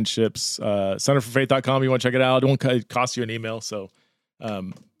Committed Friendships. Centerforfaith.com. You want to check it out. It won't cost you an email. So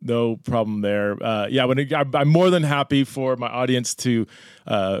No problem there. I'm more than happy for my audience to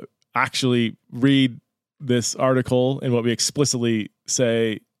actually read this article and what we explicitly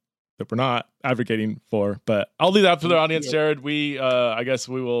say that we're not advocating for, but I'll leave that up to the audience. Jared, I guess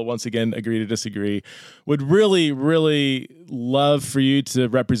we will once again agree to disagree. Would really, really love for you to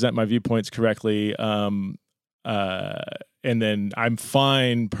represent my viewpoints correctly. And then I'm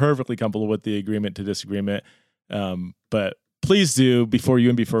fine, perfectly comfortable with the agreement to disagreement. But please do, before you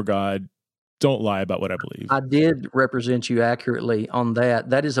and before God, don't lie about what I believe. I did represent you accurately on that.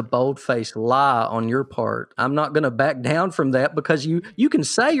 That is a bold-faced lie on your part. I'm not going to back down from that, because you can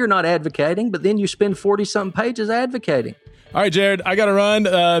say you're not advocating, but then you spend 40-something pages advocating. All right, Jared, I got to run.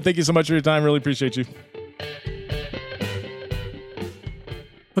 Thank you so much for your time. Really appreciate you.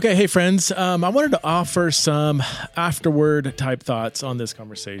 Okay, hey friends, I wanted to offer some afterward type thoughts on this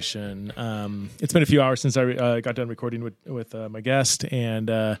conversation. It's been a few hours since I got done recording with my guest, and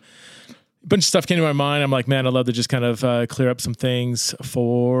a bunch of stuff came to my mind. I'm like, man, I'd love to just kind of clear up some things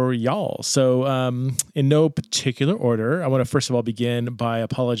for y'all. So in no particular order, I want to first of all begin by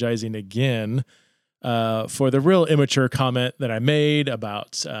apologizing again for the real immature comment that I made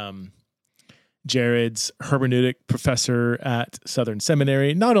about Jared's hermeneutic professor at Southern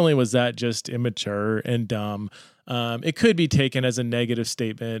Seminary. Not only was that just immature and dumb, it could be taken as a negative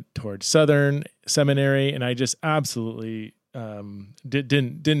statement towards Southern Seminary, and I just absolutely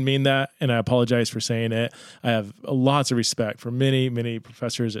didn't mean that, and I apologize for saying it. I have lots of respect for many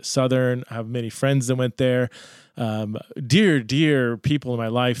professors at Southern. I have many friends that went there. Dear people in my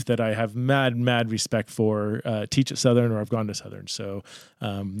life that I have mad respect for teach at Southern or have gone to Southern. So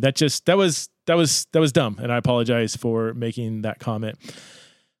that was dumb, and I apologize for making that comment.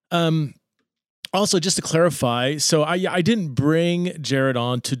 Also, just to clarify, so I didn't bring Jared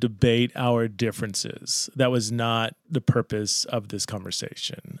on to debate our differences. That was not the purpose of this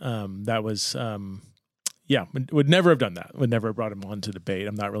conversation. That was would never have done that. Would never have brought him on to debate.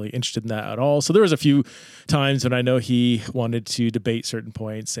 I'm not really interested in that at all. So there was a few times when I know he wanted to debate certain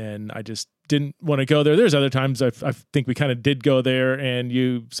points, and I just didn't want to go there. There's other times I think we kind of did go there, and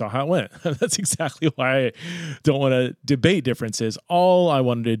you saw how it went. That's exactly why I don't want to debate differences. All I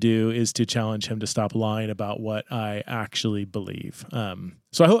wanted to do is to challenge him to stop lying about what I actually believe.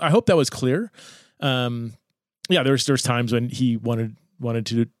 So I hope that was clear. There's times when he wanted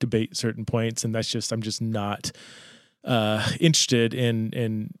to debate certain points, and I'm just not interested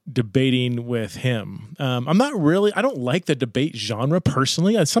in debating with him. I don't like the debate genre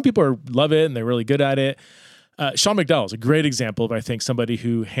personally. Some people love it and they're really good at it. Sean McDowell is a great example of, I think, somebody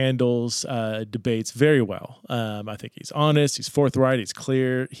who handles debates very well. I think he's honest, he's forthright, he's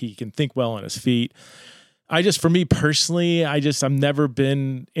clear, he can think well on his feet. For me personally, I'm never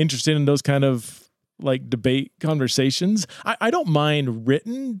been interested in those kind of like debate conversations. I don't mind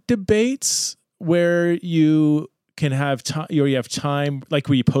written debates where you can have time, or you have time, like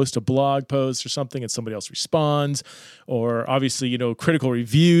where you post a blog post or something and somebody else responds, or obviously, critical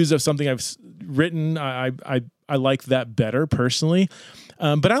reviews of something I've written. I like that better personally.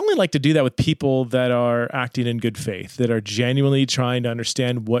 But I only like to do that with people that are acting in good faith, that are genuinely trying to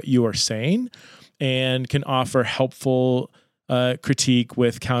understand what you are saying and can offer helpful critique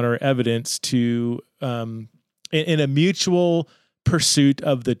with counter evidence to in a mutual pursuit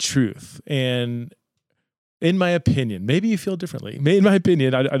of the truth. And in my opinion, maybe you feel differently. In my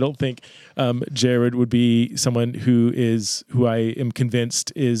opinion, I don't think Jared would be someone who I am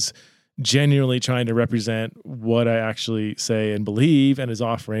convinced is genuinely trying to represent what I actually say and believe, and is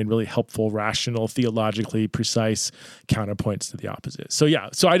offering really helpful, rational, theologically precise counterpoints to the opposite. So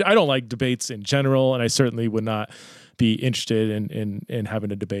I don't like debates in general, and I certainly would not be interested in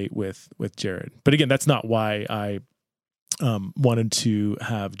having a debate with Jared. But again, that's not why I wanted to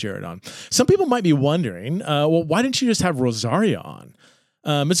have Jared on. Some people might be wondering, why didn't you just have Rosaria on?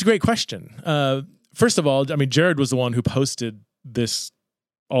 It's a great question. First of all, Jared was the one who posted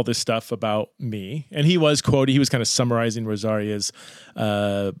all this stuff about me, and he was kind of summarizing Rosaria's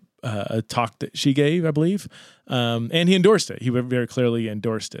a talk that she gave, I believe, and he endorsed it. He very clearly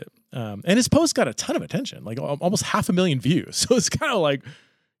endorsed it, and his post got a ton of attention, like almost 500,000 views. So it's kind of like,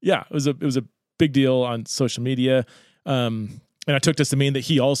 it was a big deal on social media. And I took this to mean that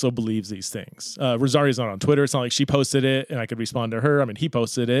he also believes these things. Rosaria's not on Twitter. It's not like she posted it and I could respond to her. He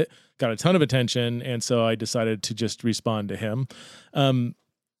posted it, got a ton of attention, and so I decided to just respond to him.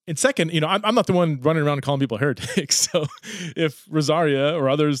 And second, I'm not the one running around calling people heretics. So if Rosaria or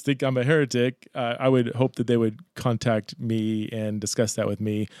others think I'm a heretic, I would hope that they would contact me and discuss that with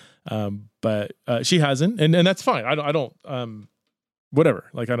me. But she hasn't, and that's fine. I don't whatever.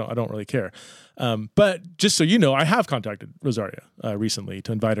 Like, I don't really care. But just so you know, I have contacted Rosaria recently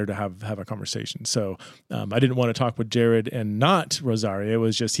to invite her to have a conversation. So I didn't want to talk with Jared and not Rosaria. It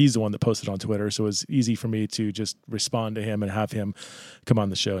was just, he's the one that posted on Twitter. So it was easy for me to just respond to him and have him come on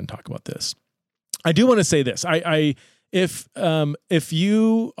the show and talk about this. I do want to say this. If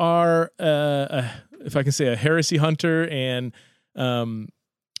you are, if I can say, a heresy hunter and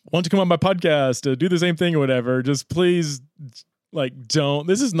want to come on my podcast to do the same thing or whatever, just please, like, don't.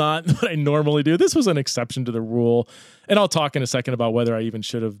 This is not what I normally do. This was an exception to the rule. And I'll talk in a second about whether I even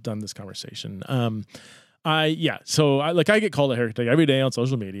should have done this conversation. I get called a heretic every day on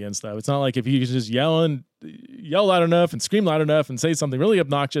social media and stuff. It's not like if you just yell loud enough and scream loud enough and say something really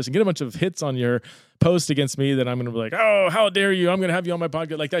obnoxious and get a bunch of hits on your post against me that I'm going to be like, oh, how dare you? I'm going to have you on my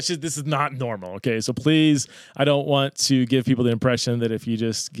podcast. Like, this is not normal. Okay. So please, I don't want to give people the impression that if you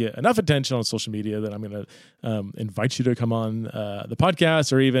just get enough attention on social media that I'm going to invite you to come on the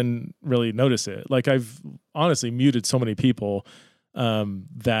podcast or even really notice it. Like, I've honestly muted so many people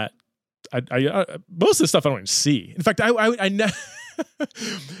that I most of the stuff I don't even see. In fact,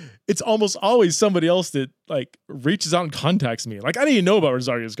 it's almost always somebody else that like reaches out and contacts me. Like, I didn't even know about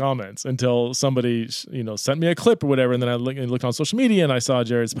Rosaria's comments until somebody sent me a clip or whatever, and then I looked on social media and I saw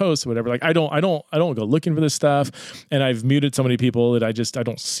Jared's post or whatever. Like, I don't go looking for this stuff, and I've muted so many people that I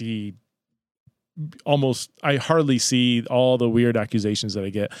don't see. I hardly see all the weird accusations that I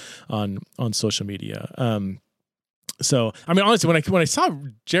get on social media. So, I mean, honestly, when I saw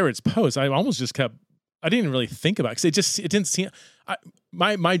Jared's post, I almost just kept. I didn't really think about it because it didn't seem.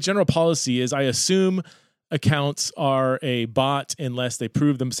 My general policy is I assume accounts are a bot unless they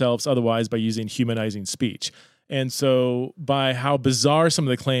prove themselves otherwise by using humanizing speech. And so, by how bizarre some of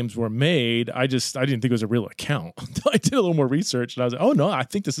the claims were made, I didn't think it was a real account. I did a little more research, and I was like, oh no, I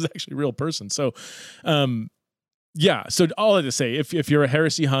think this is actually a real person. So, yeah. So all I have to say, if you're a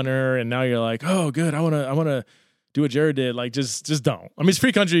heresy hunter and now you're like, oh, good, I wanna do what Jared did, like, just don't. I mean, it's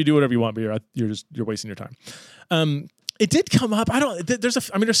free country, you do whatever you want, but you're wasting your time. It did come up.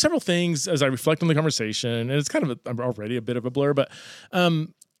 There's several things as I reflect on the conversation, and it's kind of already a bit of a blur, but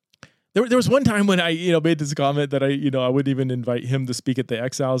there was one time when I made this comment that I wouldn't even invite him to speak at the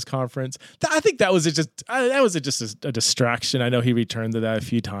Exiles conference. I think that was just a distraction. I know he returned to that a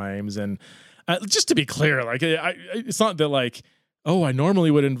few times, and just to be clear, like, it's not that like, oh, I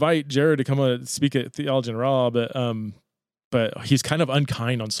normally would invite Jared to come and speak at Theology and Raw, but he's kind of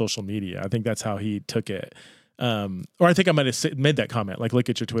unkind on social media. I think that's how he took it. Or I think I might have made that comment, like, look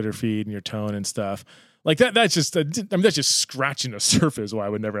at your Twitter feed and your tone and stuff. Like that's just scratching the surface why I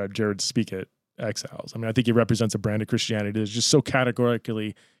would never have Jared speak at Exiles. I mean, I think he represents a brand of Christianity that's just so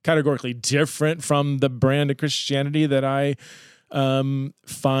categorically different from the brand of Christianity that I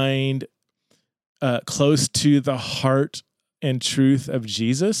find close to the heart and truth of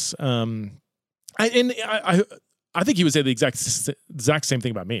Jesus. I think he would say the exact same thing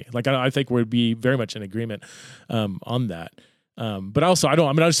about me. Like, I think we'd be very much in agreement on that. But also, I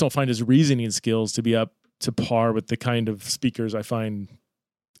just don't find his reasoning skills to be up to par with the kind of speakers I find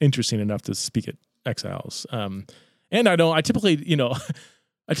interesting enough to speak at Exiles. And I typically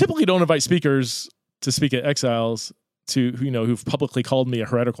don't invite speakers to speak at Exiles who've publicly called me a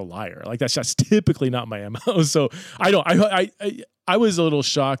heretical liar. Like, that's just typically not my MO. So I was a little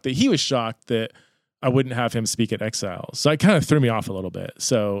shocked that he was shocked that I wouldn't have him speak at Exiles. So it kind of threw me off a little bit.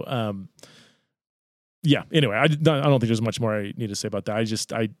 So, yeah, anyway, I don't think there's much more I need to say about that.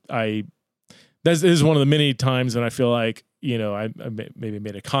 This is one of the many times when I feel like, I maybe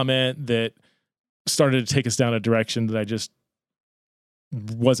made a comment that started to take us down a direction that I just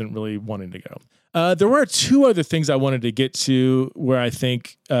wasn't really wanting to go. There were two other things I wanted to get to where I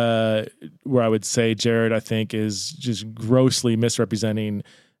think, where I would say Jared, I think, is just grossly misrepresenting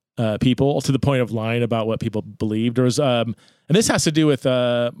people to the point of lying about what people believed. There was, and this has to do with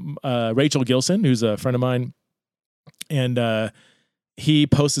Rachel Gilson, who's a friend of mine, and he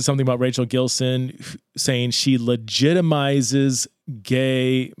posted something about Rachel Gilson saying she legitimizes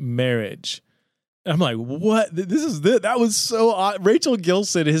gay marriage. I'm like, what? That was so odd. Rachel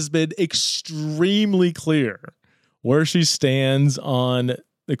Gilson has been extremely clear where she stands on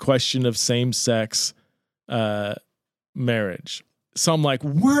the question of same-sex marriage. So I'm like,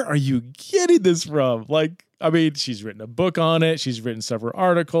 where are you getting this from? Like, I mean, she's written a book on it. She's written several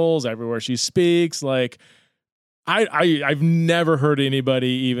articles everywhere she speaks. Like, I've never heard anybody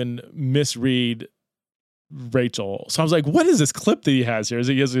even misread Rachel. So I was like, what is this clip that he has here?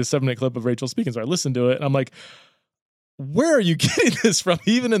 He has a 7-minute clip of Rachel speaking. So I listened to it and I'm like, where are you getting this from?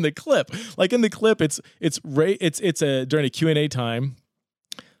 Even in the clip, like in the clip, it's during a Q&A time.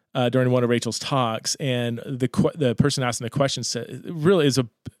 during one of Rachel's talks, and the person asking the question said,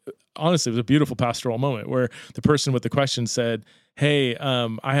 honestly, it was a beautiful pastoral moment where the person with the question said, "Hey,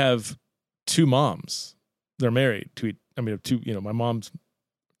 I have two moms. They're married to my mom's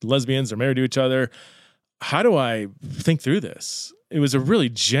lesbians. They're married to each other. How do I think through this?" It was a really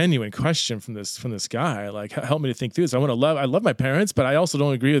genuine question from this guy. Like, help me to think through this. I love my parents, but I also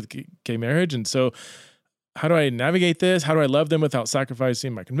don't agree with gay marriage. And so how do I navigate this? How do I love them without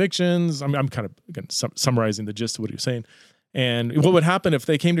sacrificing my convictions? I'm kind of, again, summarizing the gist of what he was saying. And what would happen if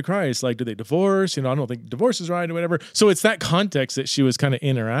they came to Christ? Like, do they divorce? I don't think divorce is right or whatever. So it's that context that she was kind of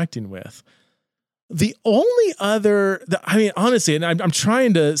interacting with. The only other, honestly, and I'm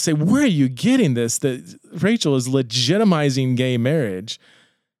trying to say, where are you getting this? That Rachel is legitimizing gay marriage.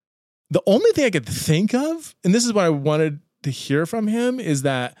 The only thing I could think of, and this is what I wanted to hear from him, is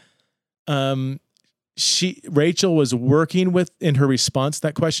that Rachel was working with, in her response to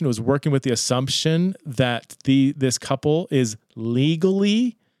that question, was working with the assumption that this couple is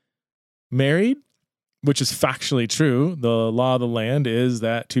legally married, which is factually true. The law of the land is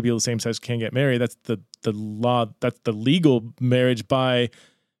that two people of the same sex can get married. That's the law. That's the legal marriage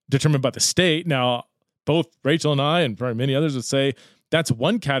determined by the state. Now, both Rachel and I, and probably many others, would say that's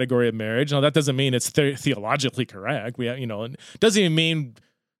one category of marriage. Now, that doesn't mean it's theologically correct. It doesn't even mean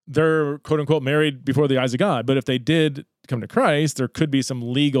they're quote unquote married before the eyes of God. But if they did come to Christ, there could be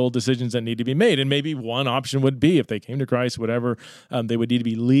some legal decisions that need to be made. And maybe one option would be, if they came to Christ, whatever, they would need to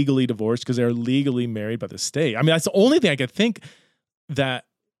be legally divorced because they're legally married by the state. That's the only thing I could think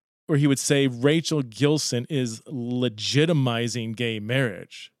where he would say Rachel Gilson is legitimizing gay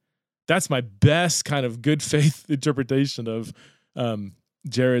marriage. That's my best kind of good faith interpretation of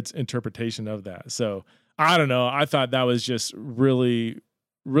Jared's interpretation of that. So I don't know. I thought that was just really,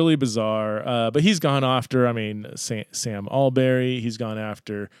 really bizarre. But he's gone after, Sam Alberry. He's gone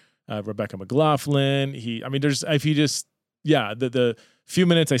after Rebecca McLaughlin. The few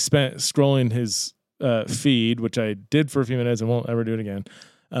minutes I spent scrolling his feed, which I did for a few minutes and won't ever do it again.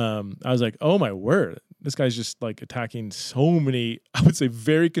 I was like, oh my word, this guy's just like attacking so many, I would say,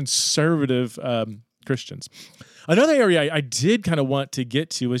 very conservative Christians. Another area I did kind of want to get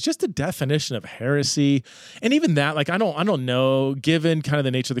to was just the definition of heresy. And even that, I don't know, given kind of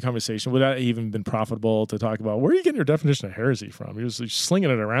the nature of the conversation, would that even been profitable to talk about? Where are you getting your definition of heresy from? You're just slinging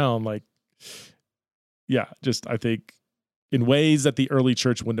it around I think in ways that the early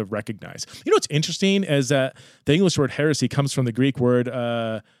church wouldn't have recognized. What's interesting is that the English word heresy comes from the Greek word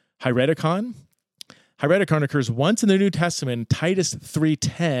hereticon. Hereticon occurs once in the New Testament, Titus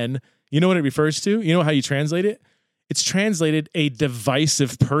 3:10. You know what it refers to? You know how you translate it? It's translated a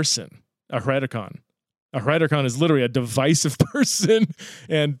divisive person, a hereticon. A hereticon is literally a divisive person.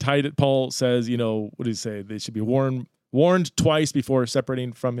 And Paul says, what did he say? They should be warned twice before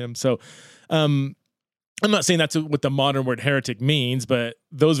separating from him. So I'm not saying that's what the modern word heretic means, but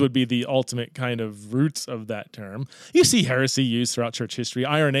those would be the ultimate kind of roots of that term. You see heresy used throughout church history.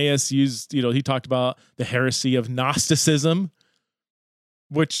 Irenaeus used, he talked about the heresy of Gnosticism,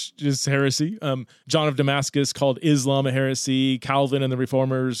 which is heresy. John of Damascus called Islam a heresy. Calvin and the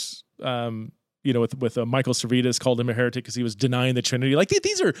Reformers, with Michael Servetus called him a heretic because he was denying the Trinity.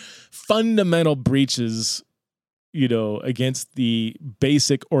 These are fundamental breaches, against the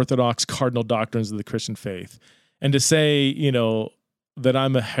basic orthodox cardinal doctrines of the Christian faith. And to say, that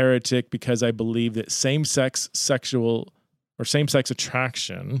I'm a heretic because I believe that same-sex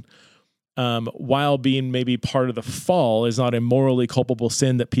attraction, while being maybe part of the fall, is not a morally culpable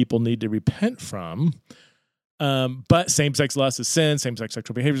sin that people need to repent from. But same-sex lust is sin, same-sex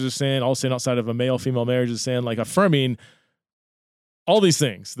sexual behaviors is sin, all sin outside of a male-female marriage is sin, affirming all these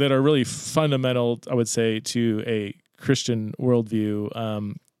things that are really fundamental, I would say, to a Christian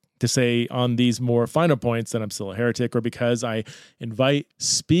worldview, to say on these more finer points that I'm still a heretic, or because I invite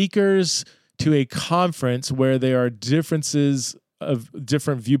speakers to a conference where there are differences of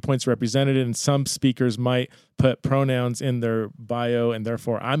different viewpoints represented, and some speakers might put pronouns in their bio, and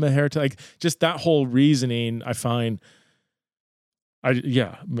therefore I'm a heretic. Just that whole reasoning, I find, I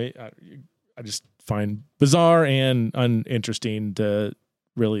just find bizarre and uninteresting to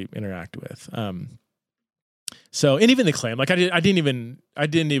really interact with. So, and even the claim, I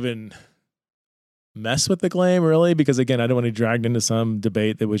didn't even mess with the claim really, because again, I don't want to be dragged into some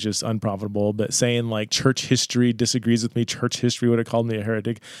debate that was just unprofitable. But saying church history disagrees with me, church history would have called me a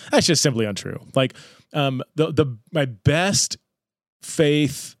heretic, that's just simply untrue. My best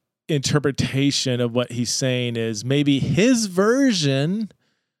faith interpretation of what he's saying is maybe his version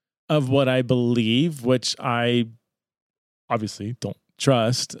of what I believe, which I obviously don't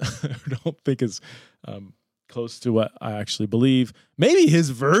trust, or don't think is close to what I actually believe. Maybe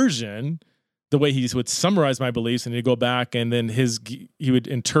his version, the way he would summarize my beliefs, and he'd go back and then he would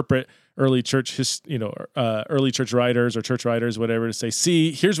interpret early church, early church writers or church writers, whatever, to say,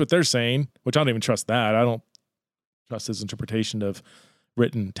 see, here's what they're saying, which I don't even trust that. I don't trust his interpretation of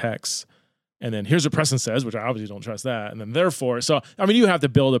written texts. And then here's what Preston says, which I obviously don't trust that. And then therefore, so, I mean, you have to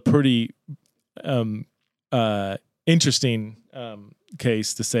build a pretty interesting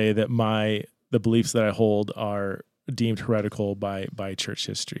case to say that the beliefs that I hold are deemed heretical by church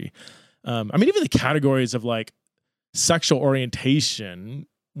history. I mean, even the categories of like sexual orientation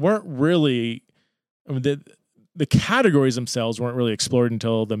weren't really, I mean, the categories themselves weren't really explored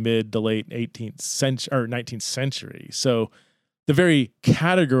until the mid to late 18th century or 19th century. So the very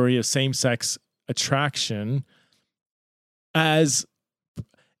category of same-sex attraction as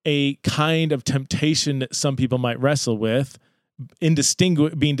a kind of temptation that some people might wrestle with, being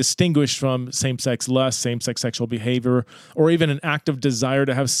distinguished from same-sex lust, same-sex sexual behavior, or even an active desire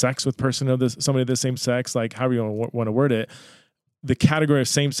to have sex with somebody of the same sex, like however you want to word it, the category of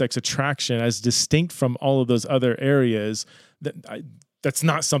same-sex attraction as distinct from all of those other areas, that's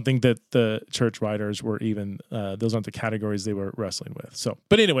not something that the church writers were even, those aren't the categories they were wrestling with. So,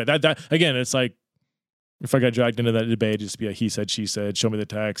 but anyway, that again, it's like, if I got dragged into that debate, it'd just be a he said, she said, show me the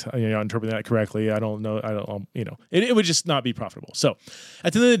text, interpreting that correctly. I don't know. It would just not be profitable. So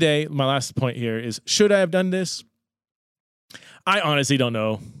at the end of the day, my last point here is, should I have done this? I honestly don't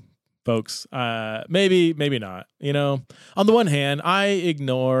know, folks. Maybe not. On the one hand, hardly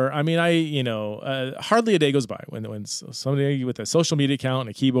a day goes by when somebody with a social media account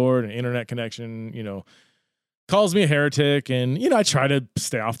and a keyboard and internet connection, calls me a heretic, and I try to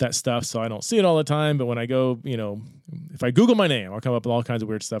stay off that stuff so I don't see it all the time. But when I go, if I Google my name, I'll come up with all kinds of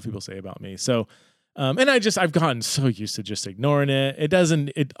weird stuff people say about me. So, and I've gotten so used to just ignoring it.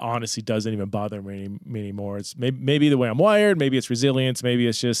 It honestly doesn't even bother me anymore. It's maybe the way I'm wired, maybe it's resilience, maybe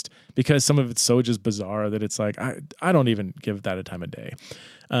it's just because some of it's so just bizarre that it's like I don't even give that a time of day.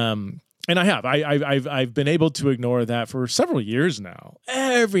 And I've been able to ignore that for several years now.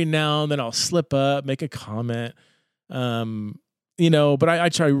 Every now and then I'll slip up, make a comment, but I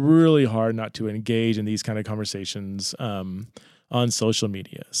try really hard not to engage in these kind of conversations on social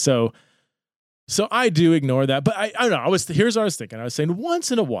media. So I do ignore that, but I don't know. Here's what I was thinking. I was saying,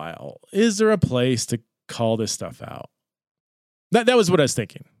 once in a while, is there a place to call this stuff out? That was what I was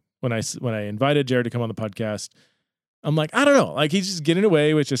thinking when I invited Jared to come on the podcast. I'm like, I don't know. Like, he's just getting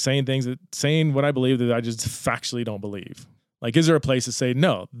away with just saying what I believe that I just factually don't believe. Like, is there a place to say,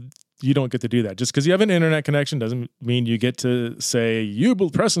 no, you don't get to do that? Just because you have an internet connection doesn't mean you get to say,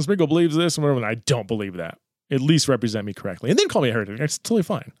 Preston Sprinkle believes this and whatever, and I don't believe that. At least represent me correctly. And then call me a heretic. It's totally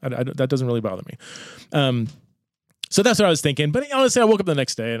fine. That doesn't really bother me. So that's what I was thinking. But honestly, I woke up the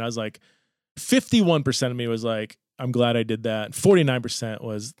next day and I was like, 51% of me was like, I'm glad I did that. 49%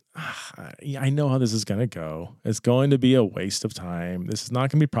 was, I know how this is going to go. It's going to be a waste of time. This is not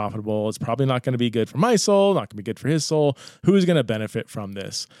going to be profitable. It's probably not going to be good for my soul, not going to be good for his soul. Who's going to benefit from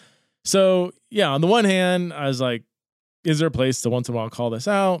this? So yeah, on the one hand, I was like, is there a place to once in a while call this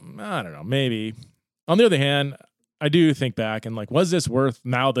out? I don't know, maybe. On the other hand, I do think back and like, was this worth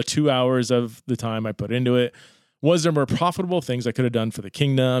now the 2 hours of the time I put into it? Was there more profitable things I could have done for the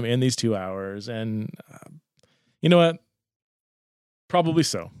kingdom in these 2 hours? And you know what? Probably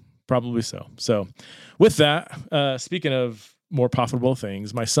so. So with that, speaking of more profitable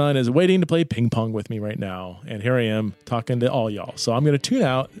things, my son is waiting to play ping pong with me right now. And here I am talking to all y'all. So I'm going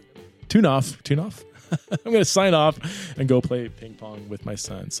to tune off. I'm going to sign off and go play ping pong with my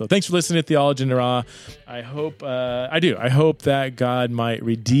son. So thanks for listening to Theology in the Raw. I hope that God might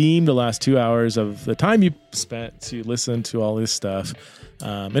redeem the last 2 hours of the time you spent to listen to all this stuff.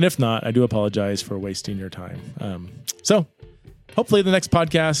 And if not, I do apologize for wasting your time. So hopefully the next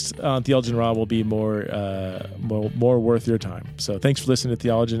podcast on Theology in the Raw will be more worth your time. So thanks for listening to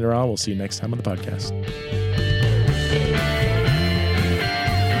Theology in the Raw. We'll see you next time on the podcast.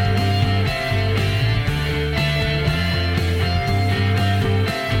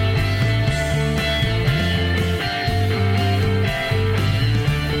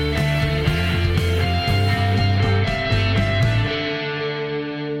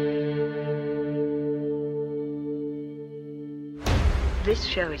 This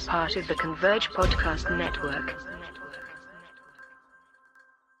show is part of the Converge Podcast Network.